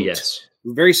sweet. Oh, yes.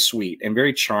 Very sweet and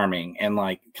very charming. And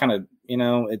like kind of,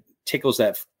 it tickles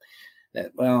that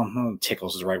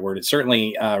tickles is the right word. It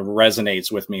certainly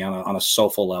resonates with me on a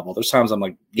soulful level. There's times I'm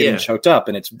like getting choked up,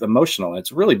 and it's emotional. And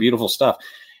it's really beautiful stuff.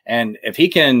 And if he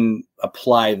can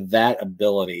apply that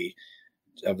ability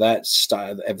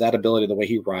the way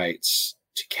he writes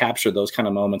to capture those kind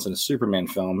of moments in a Superman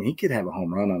film, he could have a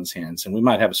home run on his hands, and we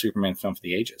might have a Superman film for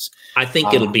the ages. I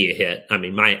think it'll be a hit. I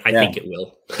mean, I think it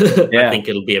will. I think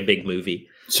it'll be a big movie.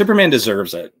 Superman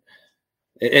deserves it.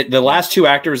 The last two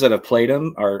actors that have played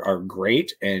him are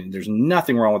great, and there's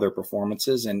nothing wrong with their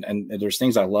performances. And there's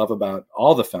things I love about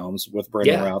all the films with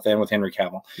Brandon Routh and with Henry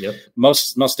Cavill. Yep.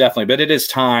 Most definitely. But it is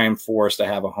time for us to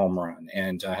have a home run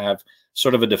and to have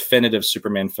sort of a definitive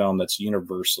Superman film that's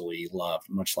universally loved,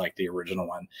 much like the original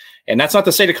one. And that's not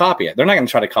to say to copy it. They're not going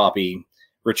to try to copy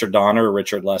Richard Donner or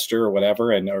Richard Lester or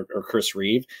whatever, or Chris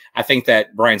Reeve. I think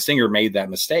that Bryan Singer made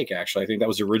that mistake, actually. I think that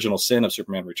was the original sin of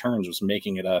Superman Returns, was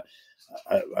making it a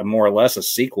more or less a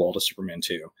sequel to Superman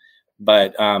 2.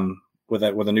 But with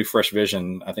a new fresh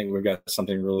vision, I think we've got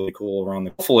something really cool around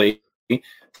the hopefully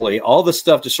all the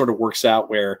stuff just sort of works out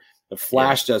where the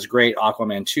Flash does great,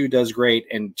 Aquaman 2 does great,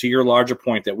 and to your larger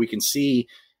point that we can see,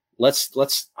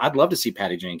 I'd love to see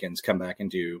Patty Jenkins come back and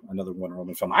do another Wonder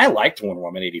Woman film. I liked Wonder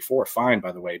Woman 84 fine,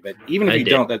 by the way, but even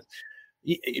if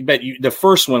the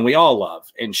first one we all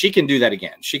love, and she can do that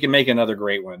again. She can make another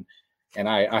great one. And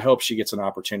I hope she gets an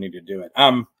opportunity to do it.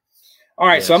 All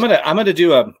right, yes. So I'm gonna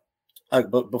do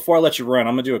but before I let you run,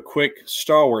 I'm gonna do a quick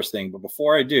Star Wars thing. But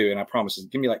before I do, and I promise,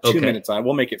 give me like 2 minutes.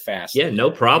 We'll make it fast. Yeah,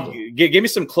 no problem. Give me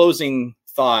some closing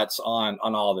thoughts on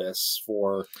all this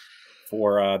for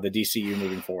the DCU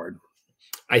moving forward.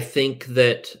 I think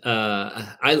that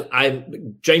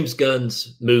James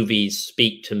Gunn's movies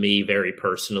speak to me very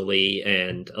personally,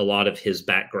 and a lot of his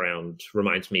background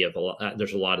reminds me of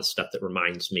there's a lot of stuff that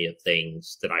reminds me of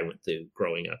things that I went through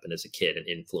growing up and as a kid, and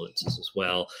influences as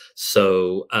well.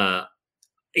 So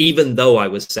even though I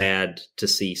was sad to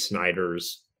see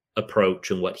Snyder's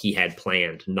approach and what he had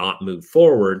planned not move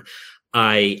forward,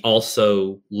 I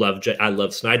also love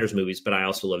Snyder's movies, but I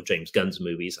also love James Gunn's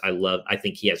movies. I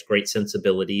think he has great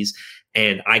sensibilities,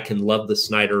 and I can love the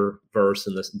Snyderverse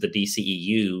and the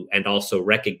DCEU, and also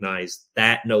recognize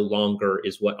that no longer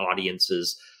is what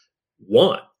audiences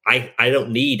want. I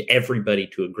don't need everybody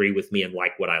to agree with me and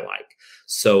like what I like.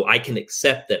 So I can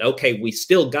accept that, okay, we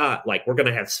still got, we're going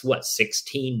to have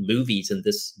 16 movies in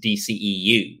this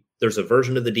DCEU. There's a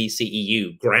version of the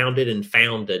DCEU grounded and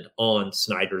founded on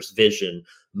Snyder's vision,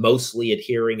 mostly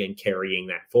adhering and carrying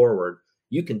that forward.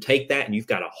 You can take that and you've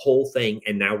got a whole thing,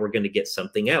 and now we're going to get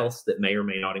something else that may or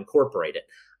may not incorporate it.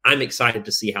 I'm excited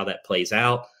to see how that plays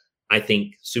out. I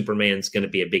think Superman's going to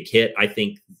be a big hit. I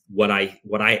think what I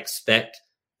expect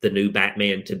the new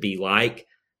Batman to be like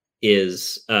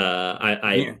is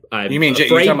I'm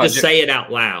afraid to say it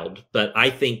out loud, but I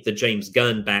think the James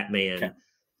Gunn Batman,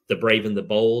 the Brave and the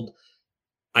Bold,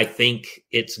 I think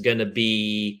it's going to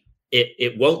be,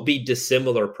 it won't be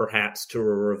dissimilar perhaps to a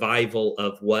revival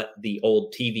of what the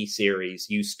old TV series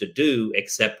used to do,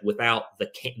 except without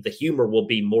the humor will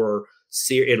be more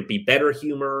it'll be better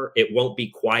humor. It won't be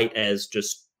quite as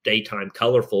just daytime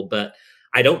colorful, but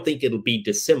I don't think it'll be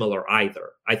dissimilar either.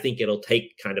 I think it'll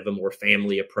take kind of a more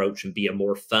family approach and be a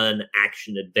more fun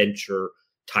action adventure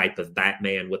type of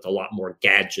Batman with a lot more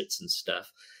gadgets and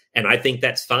stuff. And I think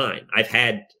that's fine.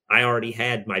 I already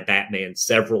had my Batman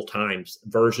several times,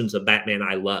 versions of Batman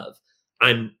I love.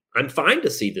 I'm fine to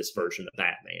see this version of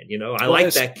Batman. You know, I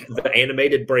like the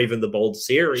animated Brave and the Bold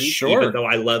series, even though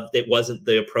I loved it wasn't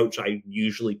the approach I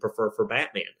usually prefer for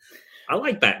Batman. I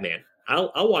like Batman.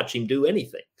 I'll watch him do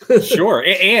anything. Sure.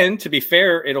 And to be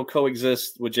fair, it'll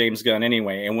coexist with James Gunn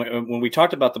anyway. And when we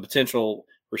talked about the potential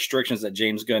restrictions that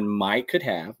James Gunn could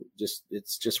have,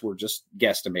 we're just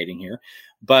guesstimating here.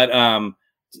 But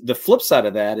the flip side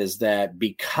of that is that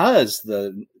because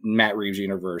the Matt Reeves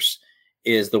universe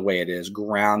is the way it is,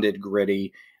 grounded,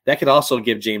 gritty, that could also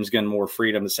give James Gunn more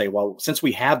freedom to say, well, since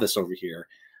we have this over here,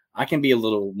 I can be a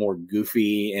little more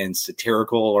goofy and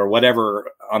satirical or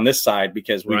whatever on this side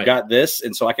because we've got this,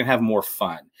 and so I can have more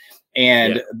fun.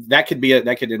 And that could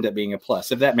end up being a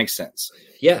plus, if that makes sense.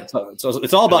 Yeah. So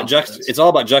it's all about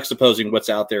juxtaposing what's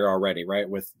out there already, right?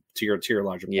 To your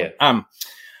larger point. Yeah.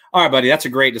 All right, buddy. That's a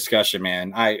great discussion,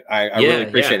 man. I really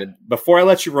appreciate it. Before I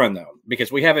let you run though,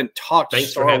 because we haven't talked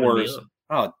Star Wars.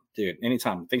 Oh, dude,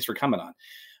 anytime. Thanks for coming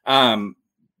on.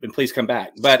 And please come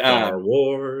back. But Star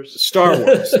Wars.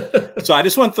 So I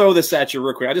just want to throw this at you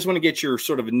real quick. I just want to get your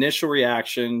sort of initial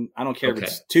reaction. I don't care if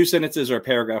it's 2 sentences or a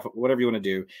paragraph, whatever you want to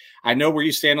do. I know where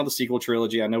you stand on the sequel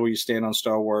trilogy. I know where you stand on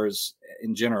Star Wars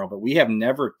in general, but we have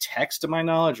never texted, to my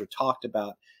knowledge, or talked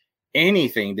about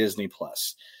anything Disney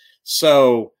Plus.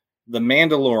 So The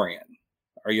Mandalorian,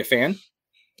 are you a fan?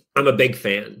 I'm a big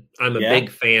fan. I'm a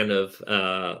big fan of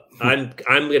I'm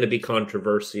going to be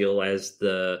controversial as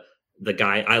the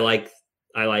guy. I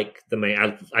think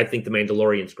The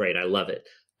Mandalorian's great. I love it.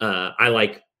 I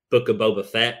like Book of Boba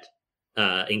Fett,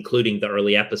 including the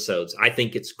early episodes. I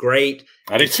think it's great.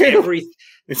 I do too.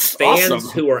 It's fans awesome.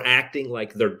 Who are acting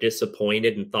like they're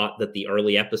disappointed and thought that the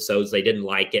early episodes, they didn't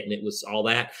like it and it was all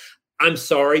that. I'm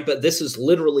sorry, but this is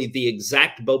literally the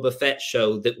exact Boba Fett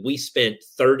show that we spent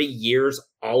 30 years,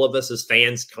 all of us as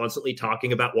fans, constantly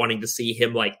talking about, wanting to see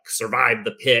him like survive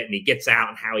the pit, and he gets out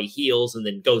and how he heals and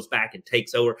then goes back and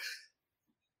takes over.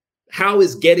 How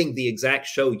is getting the exact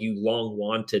show you long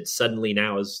wanted suddenly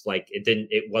now is like,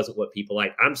 it wasn't what people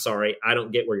like? I'm sorry. I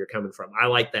don't get where you're coming from. I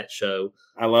like that show.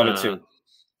 I love it too.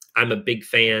 I'm a big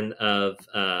fan of,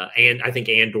 and I think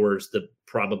Andor's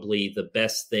probably the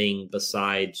best thing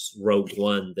besides Rogue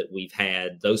One that we've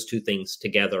had. Those two things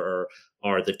together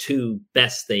are the two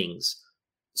best things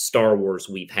Star Wars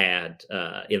we've had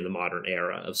in the modern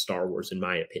era of Star Wars, in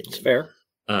my opinion. It's fair.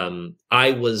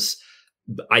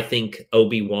 I think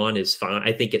Obi-Wan is fine.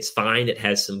 I think it's fine. It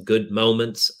has some good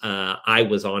moments. I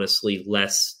was honestly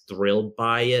less thrilled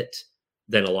by it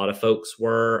than a lot of folks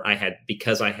were.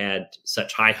 Because I had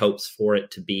such high hopes for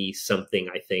it to be something,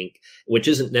 I think, which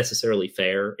isn't necessarily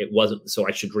fair. It wasn't, so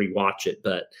I should rewatch it,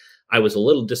 but I was a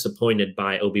little disappointed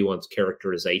by Obi-Wan's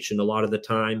characterization a lot of the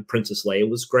time. Princess Leia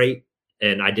was great,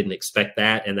 and I didn't expect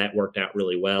that, and that worked out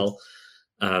really well.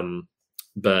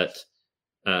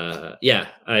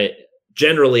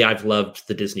 Generally, I've loved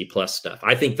the Disney Plus stuff.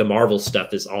 I think the Marvel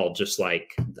stuff is all just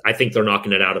like, I think they're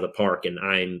knocking it out of the park, and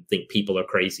I think people are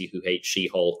crazy who hate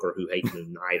She-Hulk or who hate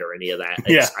Moon Knight or any of that.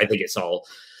 I think it's all,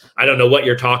 I don't know what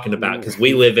you're talking about, because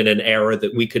we live in an era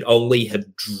that we could only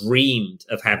have dreamed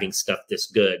of having stuff this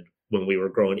good when we were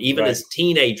growing. Even as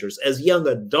teenagers, as young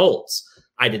adults,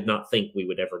 I did not think we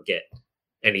would ever get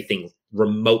anything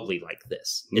remotely like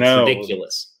this. It's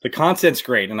ridiculous. The content's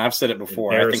great, and I've said it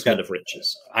before. Embarrassment of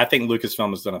riches. I think Lucasfilm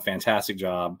has done a fantastic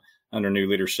job under new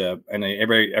leadership, and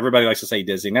everybody likes to say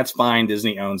Disney, and that's fine.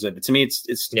 Disney owns it, but to me, it's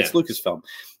Lucasfilm,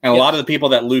 and a lot of the people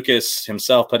that Lucas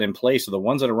himself put in place are the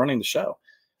ones that are running the show.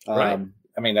 Right.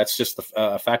 I mean, that's just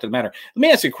the fact of the matter. Let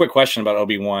me ask you a quick question about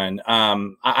Obi-Wan.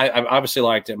 I obviously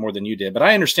liked it more than you did, but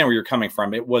I understand where you're coming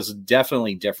from. It was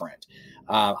definitely different.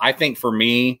 I think for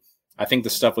me, I think the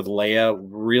stuff with Leia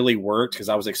really worked because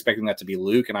I was expecting that to be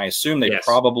Luke, and I assume they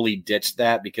probably ditched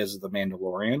that because of the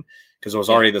Mandalorian, because it was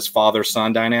already this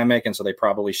father-son dynamic, and so they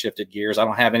probably shifted gears. I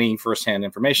don't have any firsthand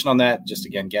information on that, just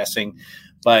again guessing,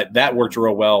 but that worked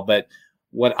real well. But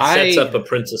What sets up a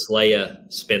Princess Leia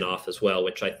spinoff as well,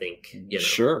 which I think,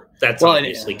 sure, that's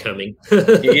obviously coming.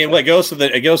 Well, it goes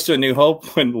to A New Hope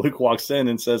when Luke walks in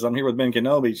and says, "I'm here with Ben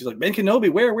Kenobi." She's like, "Ben Kenobi,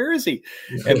 where is he?"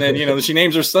 And then she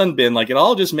names her son Ben. Like, it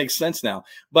all just makes sense now.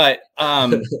 But I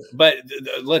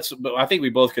think we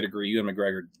both could agree. Ewan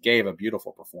McGregor gave a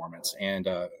beautiful performance, and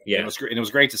it was great. And it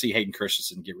was great to see Hayden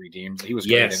Christensen get redeemed. He was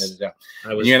great. Yes,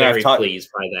 I was very pleased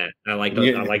by that. I like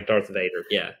Darth Vader.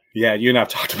 Yeah, you and I've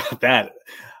talked about that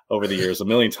over the years a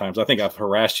million times. I think I've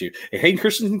harassed you. Hey, Hayden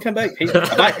Christensen come back.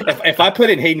 If I put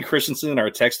in Hayden Christensen in our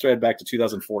text thread back to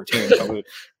 2014, it'll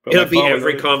be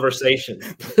every conversation.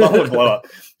 Phone would blow up.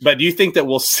 But do you think that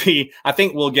we'll see? I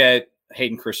think we'll get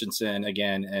Hayden Christensen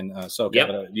again and Ahsoka. Yep.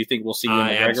 Do you think we'll see Ewan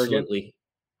McGregor absolutely. Again?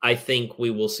 I think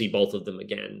we will see both of them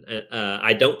again.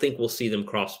 I don't think we'll see them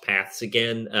cross paths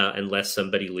again unless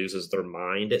somebody loses their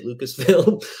mind at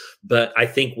Lucasfilm. But I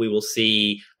think we will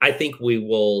see. I think we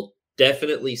will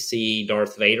definitely see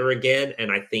Darth Vader again,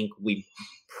 and I think we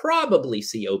probably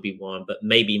see Obi-Wan, but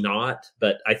maybe not.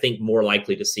 But I think more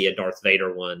likely to see a Darth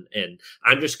Vader one. And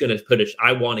I'm just going to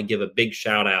I want to give a big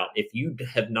shout out. If you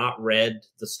have not read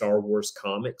the Star Wars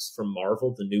comics from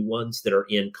Marvel, the new ones that are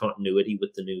in continuity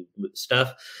with the new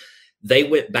stuff, they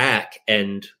went back,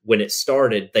 and when it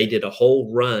started, they did a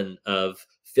whole run of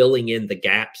filling in the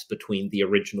gaps between the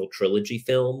original trilogy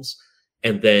films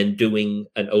and then doing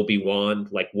an Obi-Wan,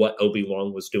 like what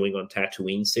Obi-Wan was doing on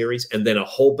Tatooine series, and then a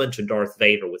whole bunch of Darth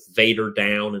Vader with Vader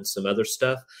down and some other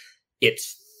stuff.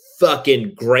 It's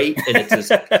fucking great, and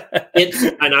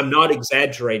and I'm not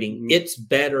exaggerating. It's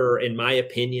better, in my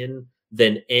opinion,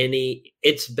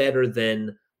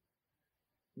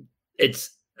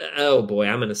 oh boy,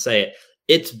 I'm going to say it.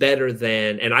 It's better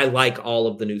than, and I like all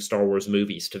of the new Star Wars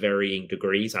movies to varying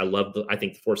degrees. I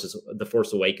think The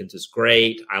Force Awakens is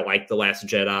great. I like The Last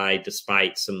Jedi,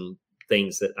 despite some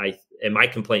things that and my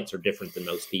complaints are different than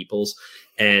most people's.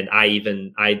 And I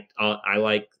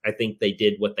think they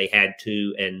did what they had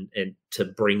to, and to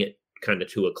bring it kind of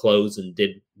to a close, and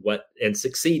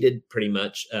succeeded pretty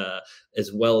much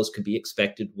as well as could be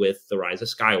expected with The Rise of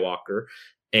Skywalker.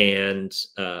 And,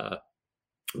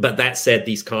 but that said,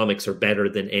 these comics are better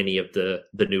than any of the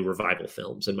new revival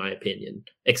films, in my opinion,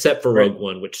 except for Rogue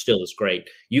One, which still is great.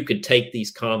 You could take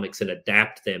these comics and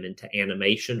adapt them into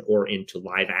animation or into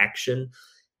live action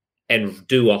and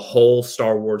do a whole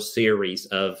Star Wars series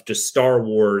of just Star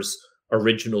Wars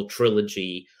original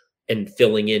trilogy and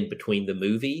filling in between the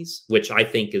movies, which I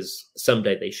think is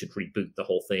someday they should reboot the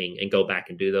whole thing and go back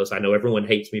and do those. I know everyone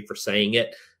hates me for saying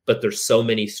it, but there's so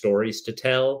many stories to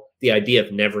tell. The idea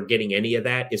of never getting any of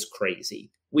that is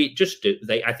crazy. We just do.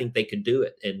 I think they could do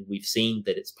it. And we've seen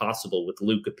that it's possible with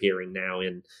Luke appearing now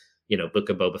in, Book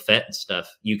of Boba Fett and stuff.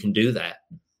 You can do that.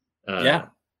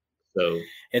 So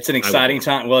it's an exciting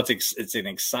time. Well, it's an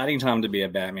exciting time to be a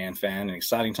Batman fan, an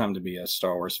exciting time to be a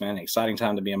Star Wars fan, an exciting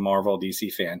time to be a Marvel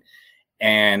DC fan.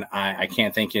 And I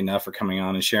can't thank you enough for coming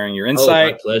on and sharing your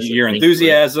insight, your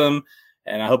enthusiasm.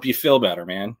 And I hope you feel better,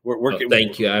 man.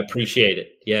 Thank you. I appreciate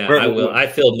it. Yeah, I will. I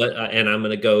feel, and I'm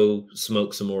going to go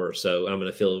smoke some more. So I'm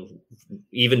going to feel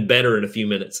even better in a few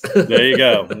minutes. There you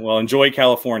go. Well, enjoy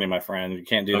California, my friend. You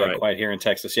can't do that quite here in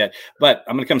Texas yet. But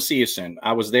I'm going to come see you soon.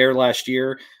 I was there last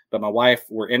year, but my wife,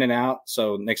 we're in and out.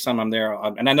 So next time I'm there,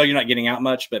 and I know you're not getting out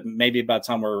much, but maybe by the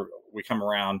time we come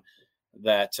around,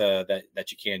 that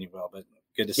you can, you will. But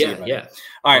good to see you. Yeah.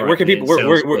 All right. Where can people?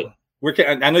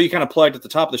 I know you kind of plugged at the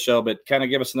top of the show, but kind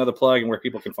of give us another plug and where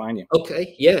people can find you.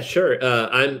 Okay. Yeah, sure.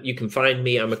 You can find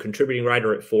me. I'm a contributing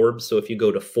writer at Forbes. So if you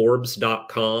go to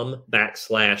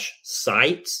Forbes.com/sites,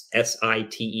 SITES,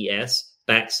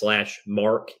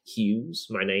 /Mark Hughes,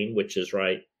 my name, which is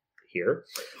right here,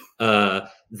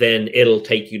 then it'll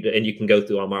take you to, and you can go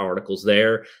through all my articles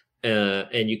there.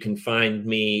 And you can find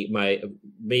me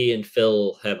and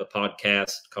Phil have a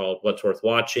podcast called What's Worth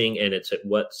Watching, and it's at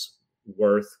What's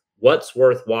Worth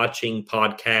Watching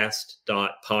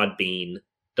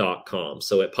podcast.podbean.com.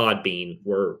 So at Podbean,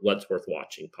 we're What's Worth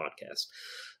Watching podcast.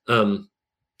 And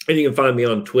you can find me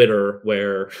on Twitter,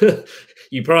 where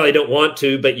you probably don't want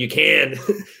to, but you can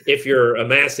if you're a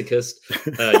masochist.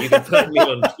 You can find me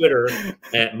on Twitter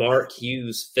at Mark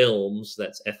Hughes Films.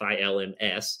 That's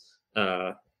FILMS.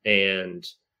 And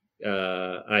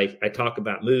I talk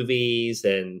about movies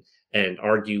and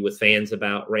argue with fans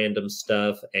about random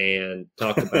stuff and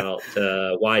talk about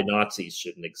why Nazis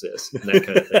shouldn't exist and that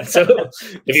kind of thing. So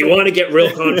if you want to get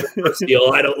real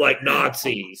controversial, I don't like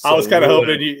Nazis. So I was kind of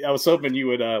hoping you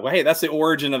would. Well, hey, that's the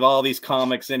origin of all these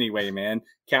comics anyway, man.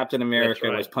 Captain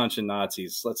America was punching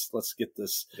Nazis. Let's get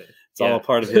this. It's all a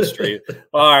part of history.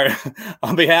 All right.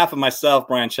 On behalf of myself,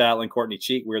 Brian Chatlin, Courtney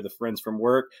Cheek, we're the Friends from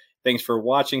Work. Thanks for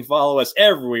watching. Follow us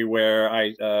everywhere.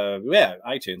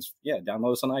 iTunes. Yeah,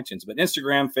 download us on iTunes. But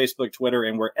Instagram, Facebook, Twitter,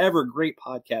 and wherever great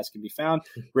podcasts can be found.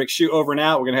 Rick Shew over and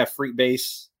out. We're going to have Freak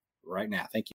Base right now.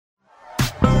 Thank you.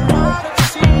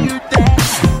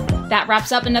 That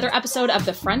wraps up another episode of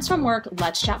the Friends from Work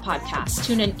Let's Chat podcast.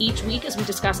 Tune in each week as we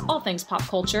discuss all things pop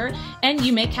culture, and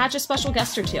you may catch a special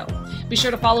guest or two. Be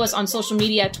sure to follow us on social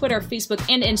media, Twitter, Facebook,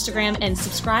 and Instagram, and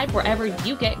subscribe wherever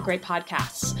you get great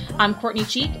podcasts. I'm Courtney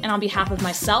Cheek, and on behalf of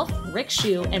myself, Rick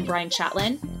Shew, and Brian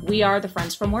Chatlin, we are the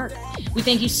Friends from Work. We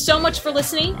thank you so much for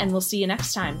listening, and we'll see you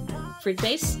next time. Freak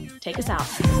Base, take us out.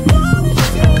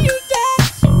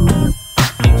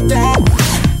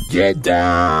 Get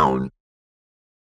down.